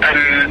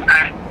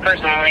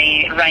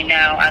 Personally, right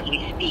now, as we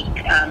speak,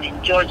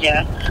 in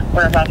Georgia,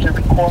 we're about to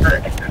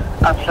record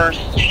our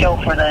first show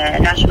for the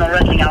National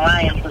Wrestling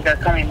Alliance, because they're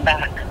coming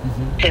back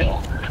too.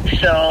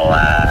 So,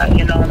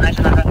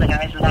 National Wrestling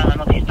Alliance is one of the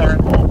most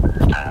historical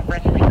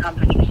wrestling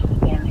companies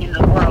in the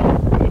world,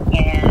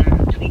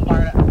 and to be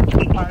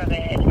part of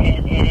it,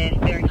 it is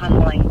very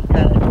humbling,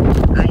 because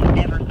I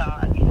never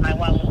thought in my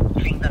wildest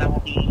dreams that I will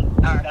be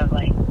part of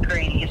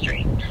creating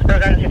history.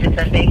 Regardless if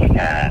it's a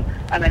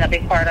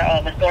big part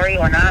of the story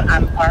or not,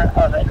 I'm part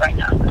of it right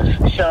now.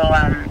 So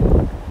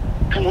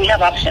we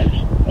have options,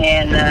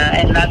 and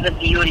that's the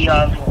beauty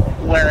of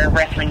where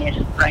wrestling is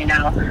right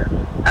now.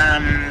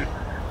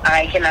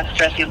 I cannot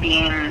stress you,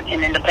 being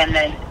an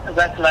independent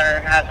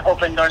wrestler has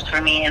opened doors for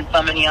me in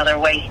so many other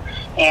ways,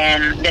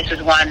 and this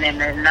is one, and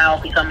then now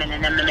becoming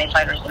an MMA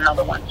fighter is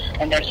another one,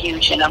 and they're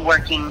huge, and I'm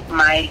working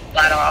my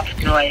butt off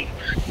to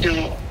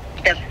do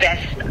the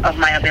best of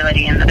my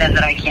ability and the best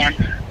that I can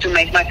to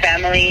make my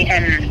family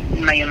and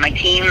my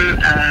team,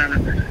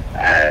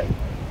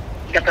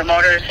 the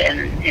promoters,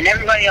 and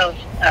everybody else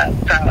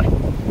proud.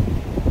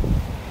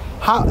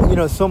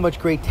 How so much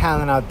great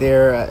talent out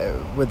there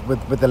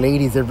with the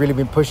ladies that have really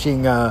been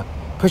pushing the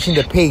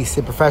pace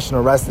in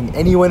professional wrestling.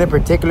 Anyone in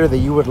particular that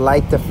you would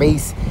like to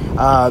face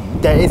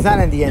that is not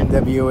in the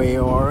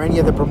NWA or any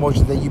other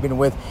promotions that you've been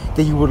with,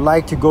 that you would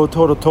like to go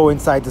toe to toe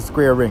inside the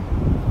square ring?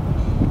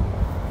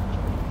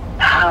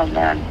 Oh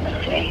man,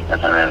 let's see.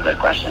 That's a really good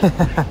question.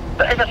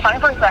 But it's a funny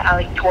part that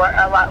I toured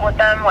a lot with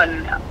them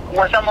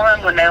with some of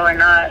them when they were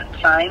not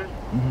signed.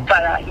 Mm-hmm.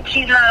 But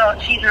she's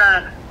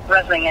not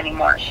wrestling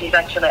anymore. She's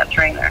actually a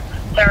trainer.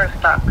 Sarah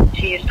Stock.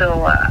 She used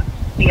to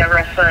be a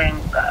wrestler in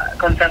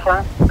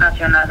Consejo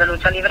Nacional de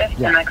Lucha Libre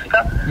in Mexico.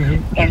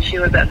 Mm-hmm. And she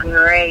was a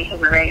great,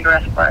 great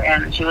wrestler.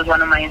 And she was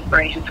one of my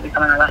inspirations to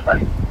becoming a wrestler.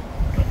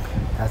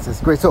 That's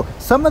just great. So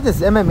some of this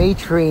MMA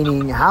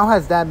training, how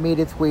has that made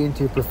its way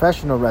into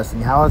professional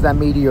wrestling? How has that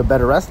made you a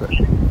better wrestler?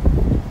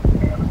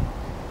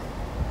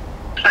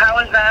 How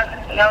is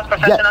that? How is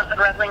professional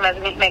wrestling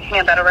makes me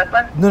a better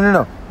wrestler?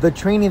 No. The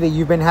training that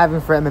you've been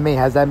having for MMA,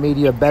 has that made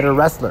you a better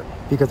wrestler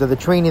because of the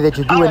training that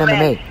you do in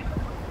MMA?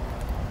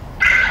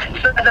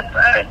 So the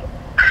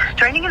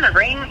training in the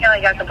ring,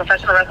 like as a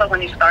professional wrestler,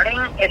 when you're starting,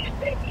 it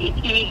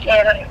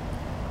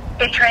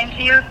trains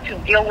you to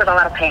deal with a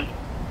lot of pain.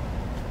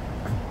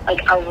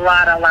 Like a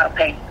lot of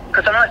pain.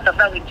 Because some of the stuff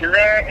that we do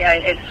there,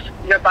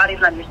 your body's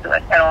not used to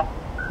it at all.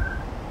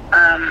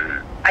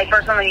 I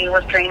personally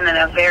was trained in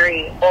a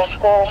very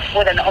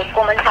with an old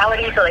school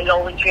mentality, so they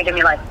always treated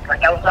me like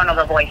I was one of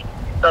the boys.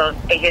 So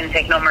they didn't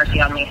take no mercy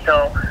on me.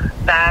 So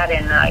that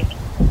and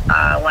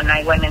when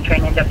I went and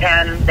trained in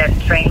Japan, their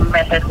training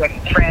methods were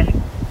different.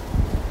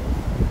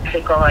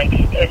 Like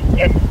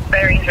it's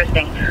very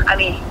interesting. I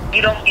mean,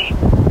 you don't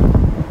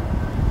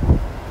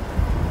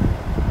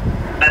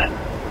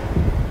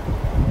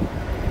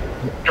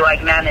to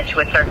like manage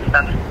with certain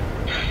stuff.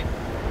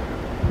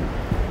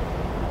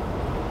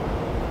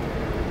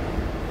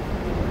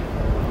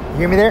 You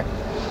hear me there?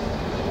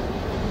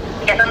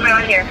 Yes, I'm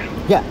right here.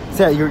 Yeah,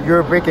 Sarah,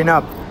 you're breaking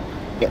up.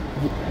 Yeah,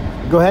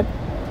 go ahead.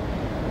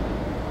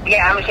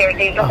 Yeah, I'm here.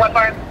 What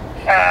part?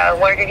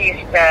 Where did you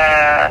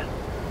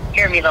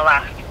hear me the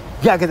last?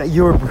 Yeah, because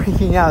you were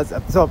breaking out.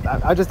 So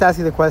I'll just ask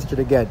you the question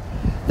again.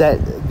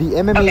 That the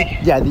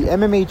MMA, the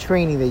MMA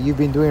training that you've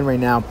been doing right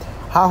now,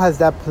 how has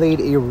that played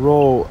a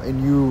role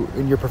in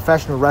your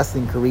professional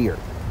wrestling career?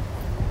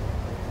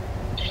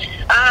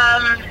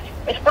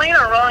 It's playing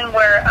a role in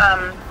where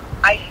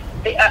I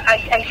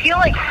feel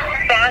like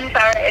fans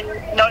are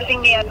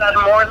noticing me as a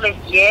more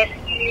legit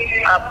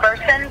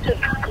person to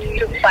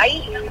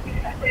fight,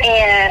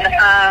 and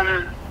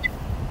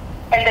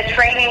the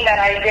training that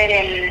I did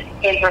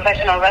in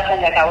professional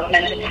wrestling, like I was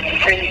mentioning,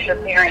 really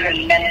preparing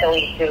me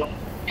mentally to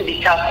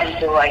be tough and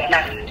to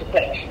not to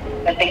quit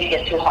when things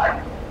get too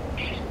hard.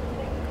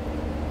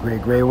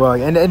 Great. Well,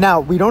 and now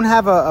we don't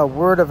have a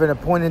word of an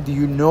opponent. Do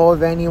you know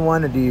of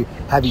anyone, or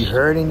have you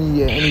heard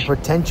any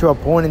potential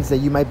opponents that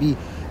you might be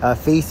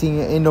facing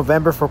in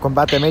November for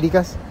Combate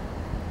Americas?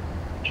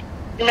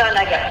 No,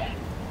 not yet.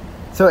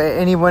 So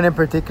anyone in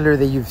particular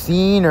that you've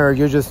seen, or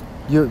you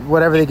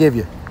whatever they give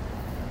you?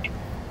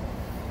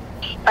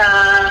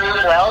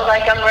 Well,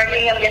 I'm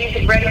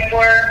getting ready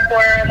for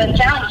the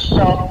challenge.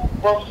 So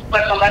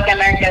what Combate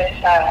Americas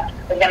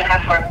is going to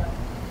have for us.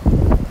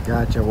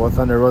 Gotcha. Well,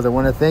 Thunder Rosa, I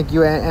want to thank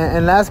you.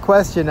 And last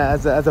question,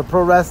 as a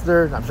pro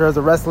wrestler, I'm sure as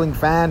a wrestling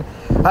fan,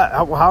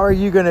 how are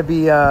you going to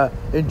be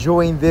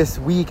enjoying this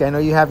week? I know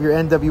you have your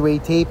NWA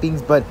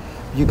tapings, but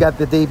you got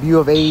the debut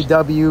of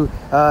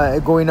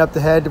AEW going up to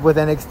head with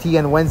NXT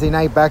on Wednesday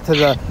night. Back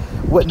to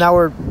now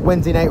we're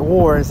Wednesday Night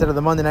War instead of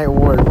the Monday Night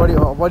War.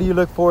 What do you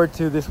look forward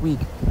to this week?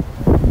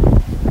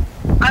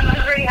 I'm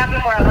just really happy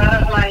for a lot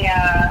of my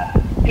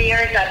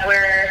peers that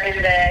were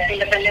in the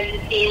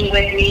independent scene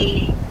with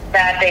me,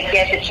 that they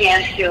get the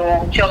chance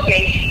to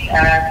showcase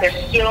their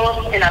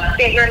skills in a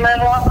bigger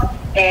level.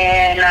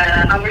 And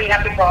I'm really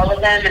happy for all of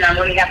them, and I'm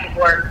really happy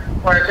for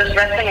just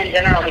wrestling in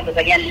general, because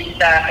again,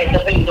 it's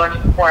opening doors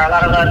for a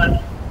lot of us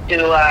to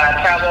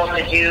travel,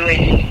 to do,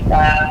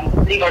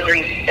 and live our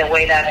dreams the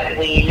way that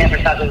we never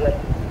thought we would.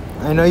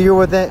 I know you're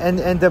with the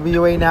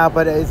NWA now,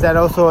 but is that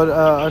also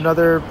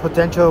another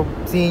potential,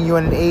 seeing you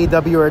in an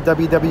AEW or a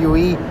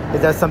WWE?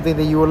 Is that something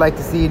that you would like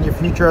to see in your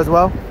future as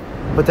well,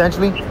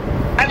 potentially?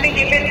 I think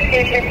if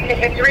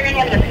it's reading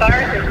in the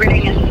stars, it's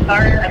reading in the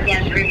stars. I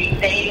can't really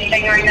say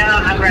anything right now.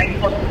 I'm right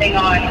focusing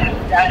on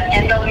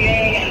NWA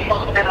and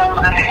focusing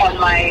on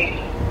my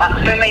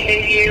MMA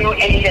debut,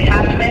 and if it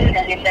happens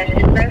and if there's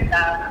interest,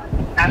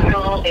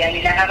 absolutely. I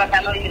mean, I have a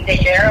family to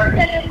take care of,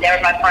 and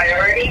they're my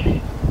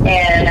priority.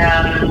 And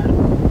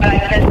but I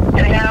said,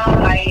 now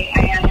I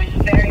am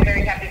very,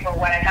 very happy for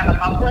what I have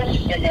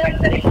accomplished, and like I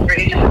said, if it's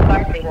reading in the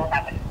stars, it will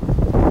happen.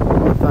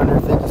 Thunder,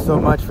 thank you so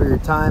much for your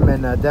time,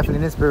 and definitely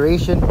an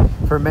inspiration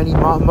for many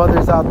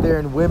mothers out there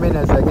and women,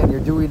 as again you're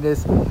doing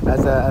this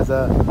as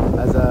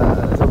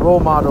a role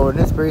model, an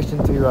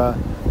inspiration to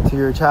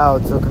your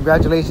child. So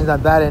congratulations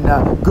on that,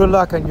 and good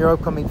luck on your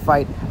upcoming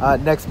fight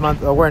next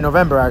month, or in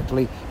November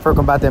actually, for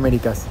Combate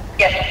Americas.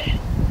 Yes.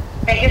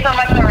 Thank you so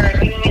much for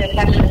giving me the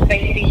time and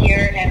space to be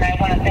here, and I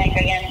want to thank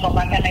again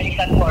Combate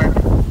Americas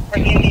for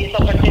giving me this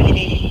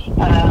opportunity,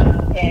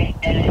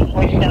 and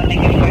we're still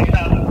making it work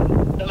out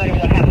no matter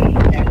what happens.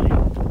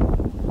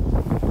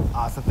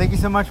 Awesome. Thank you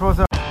so much,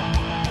 Rosa.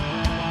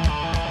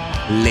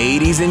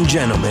 Ladies and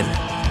gentlemen,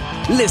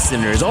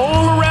 listeners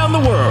all around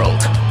the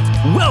world,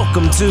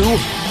 welcome to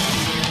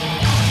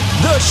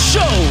The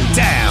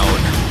Showdown.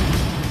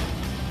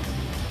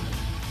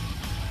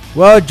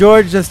 Well,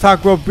 George, let's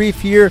talk real brief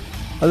here.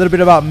 A little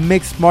bit about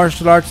mixed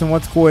martial arts and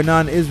what's going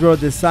on. Israel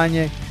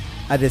Desanya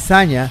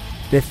Adesanya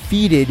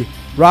defeated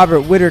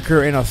Robert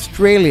Whittaker in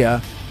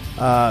Australia.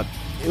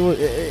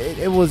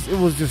 It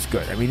was just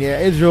good. I mean,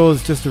 Israel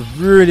is just a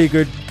really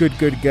good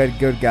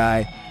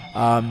guy.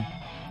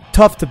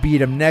 Tough to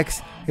beat him.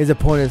 Next, his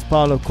opponent is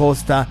Paulo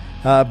Costa,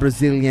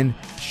 Brazilian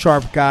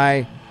sharp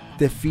guy,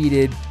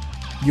 defeated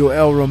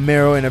Yoel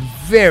Romero in a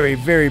very,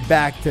 very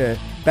back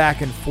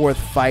and forth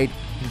fight.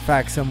 In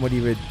fact, somebody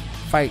would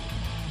fight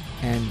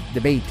and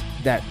debate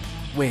that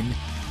win.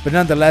 But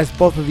nonetheless,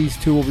 both of these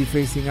two will be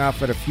facing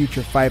off at a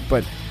future fight.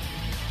 But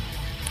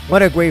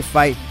what a great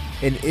fight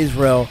in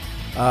Israel,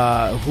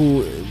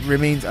 who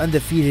remains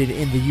undefeated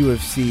in the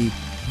UFC.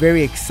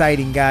 Very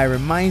exciting guy.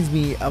 Reminds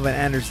me of an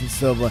Anderson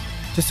Silva.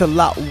 Just a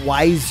lot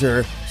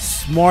wiser,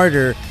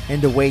 smarter in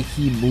the way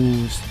he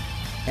moves.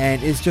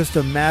 And it's just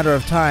a matter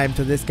of time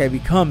till this guy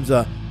becomes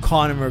a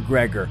Conor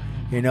McGregor,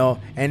 you know.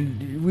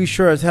 And we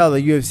sure as hell,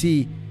 the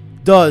UFC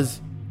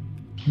does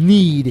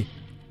need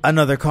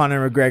another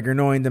Conor McGregor,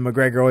 knowing that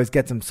McGregor always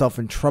gets himself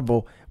in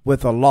trouble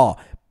with the law.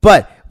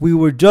 But we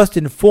were just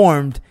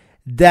informed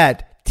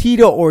that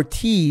Tito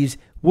Ortiz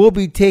will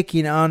be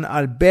taking on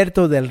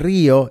Alberto Del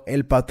Rio,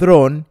 El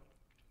Patron,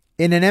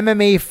 in an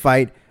MMA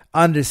fight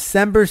on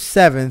December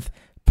 7th,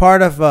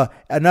 part of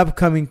an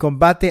upcoming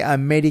Combate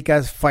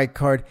Americas fight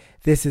card.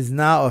 This is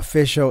now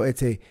official.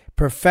 It's a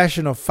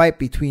professional fight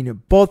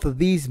between both of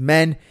these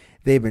men.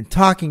 They've been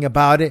talking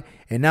about it,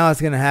 and now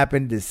it's going to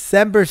happen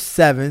December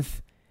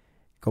 7th.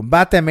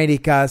 Combate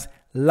Americas,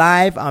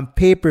 live on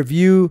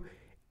pay-per-view,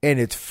 and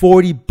it's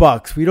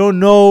 $40. We don't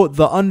know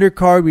the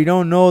undercard. We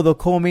don't know the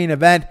co-main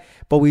event,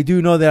 but we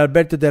do know that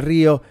Alberto Del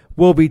Rio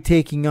will be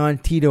taking on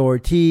Tito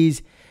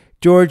Ortiz.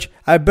 George,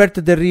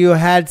 Alberto Del Rio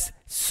had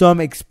some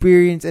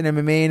experience in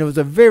MMA, and it was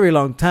a very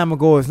long time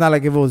ago. It's not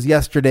like if it was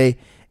yesterday.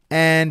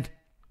 And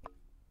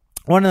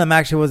one of them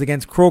actually was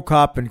against Crow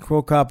Cop, and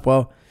Crow Cop,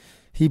 well,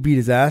 he beat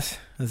his ass.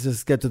 Let's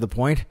just get to the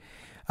point.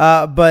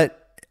 But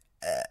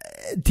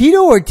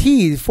Tito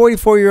Ortiz,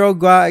 44-year-old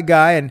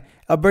guy, and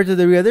Alberto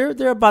Del Rio,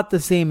 they're about the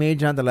same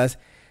age nonetheless.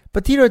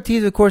 But Tito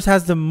Ortiz, of course,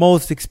 has the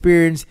most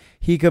experience.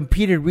 He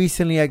competed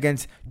recently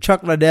against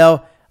Chuck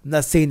Liddell. I'm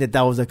not saying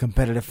that was a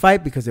competitive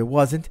fight, because it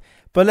wasn't.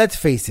 But let's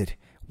face it.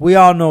 We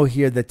all know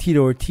here that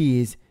Tito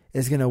Ortiz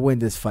is going to win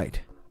this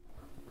fight.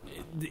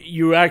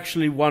 You're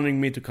actually wanting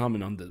me to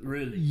comment on this,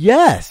 really?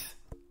 Yes.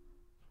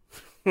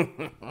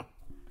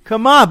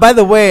 Come on. By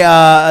the way,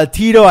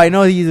 Tito, I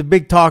know he's a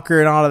big talker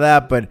and all of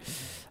that, but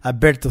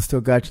Alberto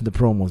still got you the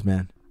promos,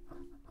 man.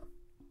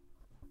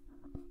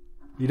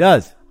 He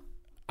does.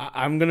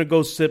 I'm going to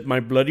go sip my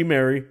Bloody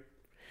Mary,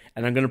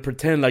 and I'm going to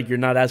pretend like you're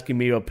not asking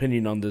me your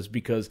opinion on this,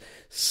 because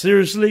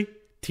seriously,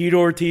 Tito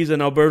Ortiz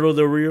and Alberto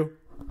Del Rio?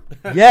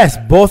 Yes,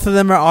 both of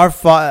them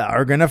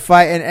are going to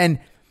fight. And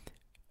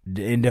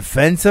in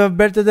defense of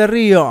Alberto Del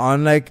Rio,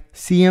 unlike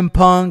CM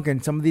Punk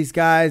and some of these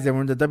guys that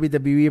were in the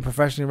WWE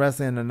professional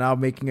wrestling and are now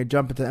making a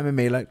jump into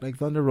MMA like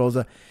Thunder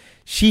Rosa,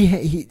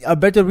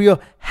 Alberto Del Rio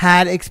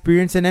had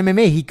experience in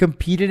MMA. He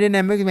competed in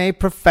MMA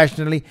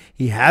professionally.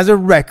 He has a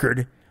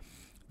record.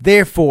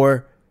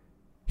 Therefore,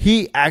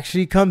 he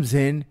actually comes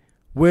in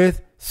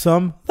with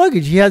some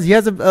luggage. He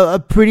has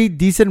a pretty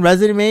decent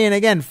resume, and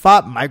again,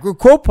 fought Michael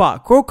Crow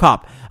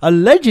Cop, a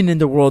legend in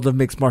the world of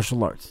mixed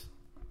martial arts.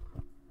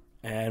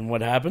 And what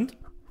happened?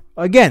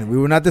 Again, we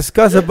will not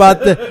discuss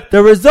about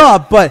the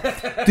result,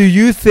 but do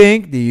you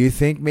think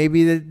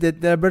maybe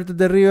that Alberto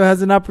Del Rio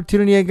has an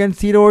opportunity against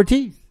Tito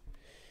Ortiz?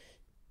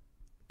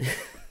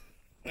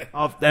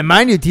 And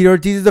mind you, Tito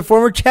Ortiz is the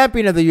former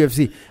champion of the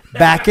UFC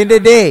back in the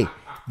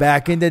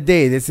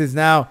day. This is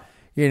now,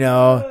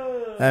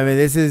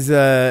 this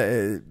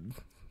is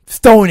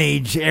Stone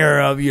Age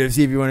era of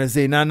UFC, if you want to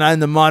say, not in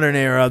the modern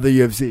era of the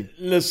UFC.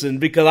 Listen,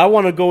 because I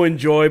want to go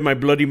enjoy my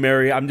Bloody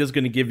Mary, I'm just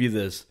going to give you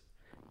this.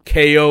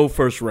 KO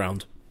first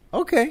round.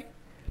 Okay.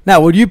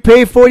 Now, would you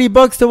pay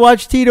 $40 to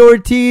watch Tito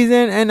Ortiz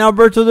and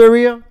Alberto Del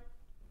Rio?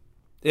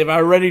 If I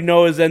already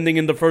know his ending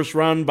in the first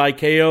round by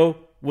KO,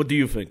 what do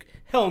you think?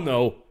 Hell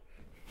no.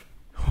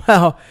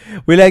 Well,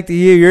 we'd like to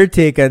hear your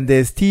take on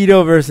this.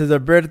 Tito versus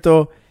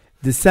Alberto,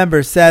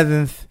 December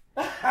 7th.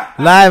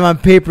 Live on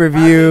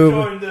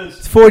pay-per-view.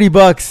 It's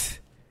 $40.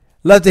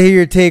 Love to hear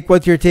your take.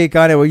 What's your take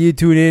on it? Will you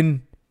tune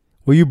in?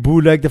 Will you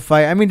bootleg the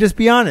fight? I mean, just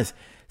be honest.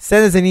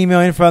 Send us an email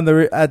at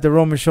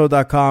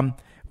theromanshow.com.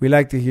 We'd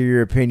like to hear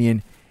your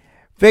opinion.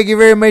 Thank you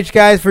very much,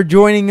 guys, for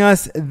joining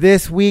us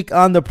this week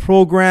on the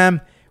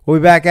program. We'll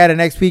be back at it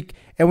next week.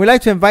 And we'd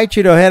like to invite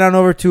you to head on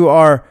over to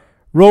our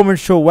Roman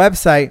Show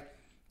website.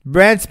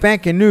 Brand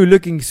spanking new,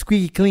 looking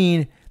squeaky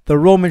clean,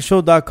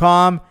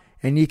 theromanshow.com.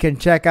 And you can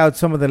check out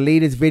some of the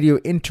latest video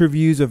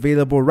interviews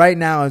available right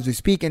now as we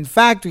speak. In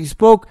fact, we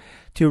spoke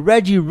to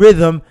Reggie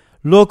Rhythm,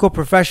 local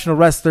professional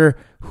wrestler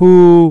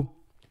who,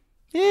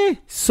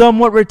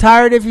 somewhat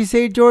retired, if you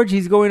say, George.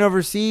 He's going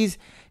overseas.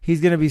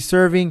 He's going to be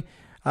serving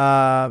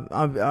for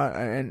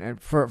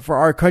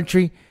our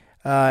country.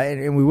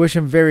 And we wish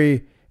him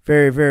very,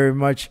 very, very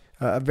much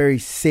a very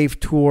safe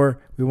tour.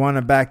 We want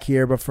him back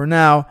here. But for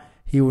now,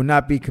 he will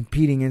not be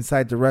competing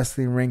inside the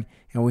wrestling ring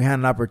and we had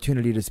an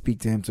opportunity to speak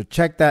to him. So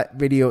check that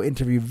video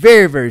interview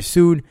very, very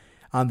soon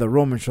on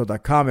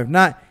theromanshow.com. If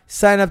not,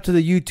 sign up to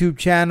the YouTube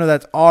channel.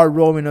 That's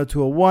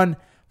rroman0201.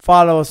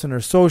 Follow us on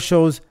our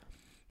socials,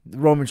 The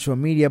Roman Show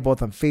Media,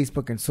 both on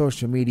Facebook and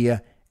social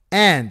media,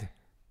 and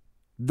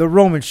The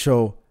Roman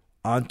Show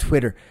on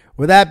Twitter.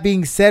 With that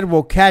being said,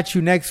 we'll catch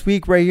you next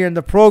week right here in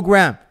the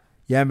program.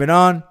 You haven't been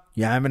on,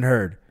 you haven't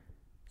heard.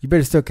 You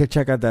better still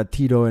check out that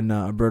Tito and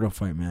Alberto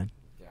fight, man.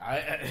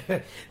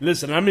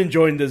 Listen, I'm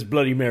enjoying this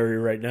Bloody Mary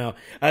right now.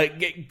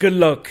 Good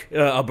luck,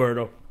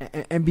 Alberto.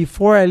 And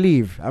before I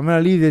leave, I'm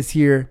going to leave this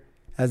here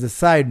as a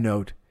side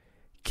note.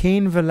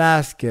 Cain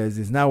Velasquez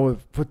is now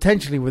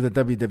potentially with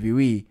the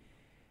WWE.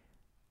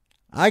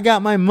 I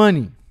got my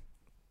money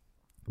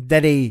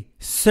that a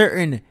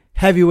certain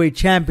heavyweight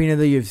champion of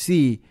the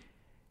UFC,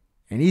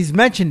 and he's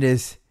mentioned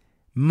this,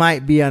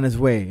 might be on his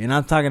way. And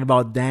I'm talking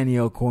about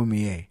Daniel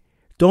Cormier.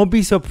 Don't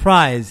be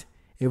surprised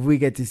if we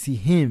get to see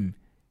him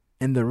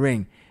in the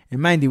ring.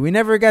 And mind you, we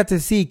never got to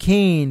see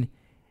Cain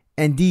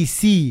and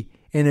DC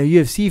in a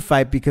UFC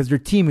fight because they're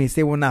teammates.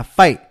 They will not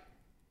fight.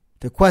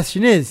 The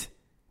question is,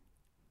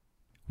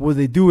 will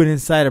they do it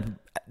inside a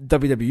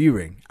WWE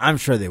ring? I'm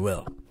sure they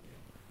will.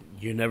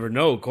 You never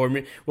know.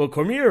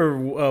 Cormier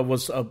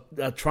was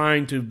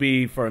trying to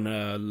be for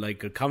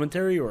like a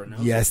commentary or an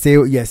yes,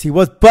 he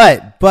was.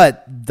 But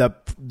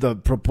the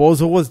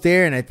proposal was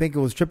there, and I think it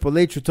was Triple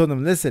H who told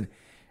him, listen,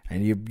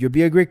 and you'll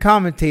be a great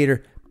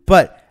commentator,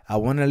 but I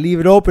want to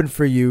leave it open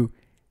for you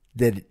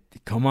that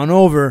come on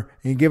over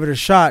and give it a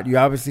shot. You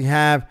obviously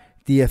have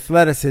the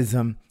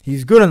athleticism.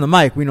 He's good on the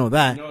mic. We know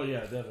that. Oh,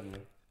 yeah, definitely.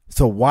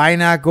 So why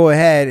not go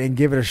ahead and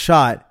give it a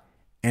shot?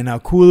 And how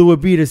cool it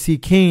would be to see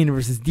Cain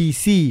versus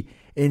DC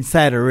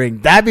inside a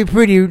ring. That'd be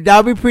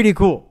pretty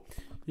cool.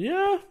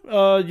 Yeah,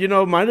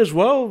 might as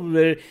well.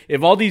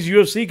 If all these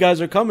UFC guys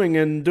are coming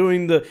and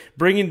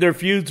bringing their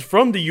feuds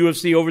from the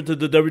UFC over to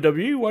the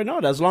WWE, why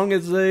not? As long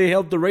as they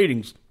help the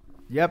ratings.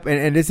 Yep,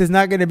 and this is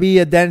not going to be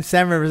a Dan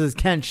Severn versus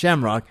Ken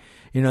Shamrock.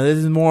 This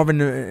is more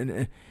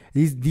of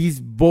these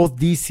both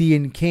DC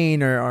and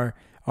Cain are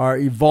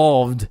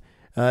evolved.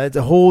 It's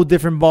a whole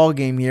different ball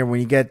game here when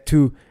you get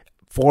two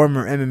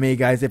former MMA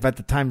guys, if at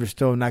the time they're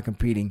still not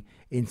competing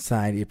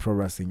inside a pro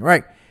wrestling. All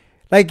right.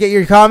 Get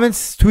your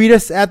comments, tweet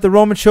us at The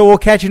Roman Show. We'll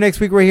catch you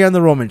next week right here on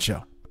The Roman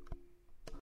Show.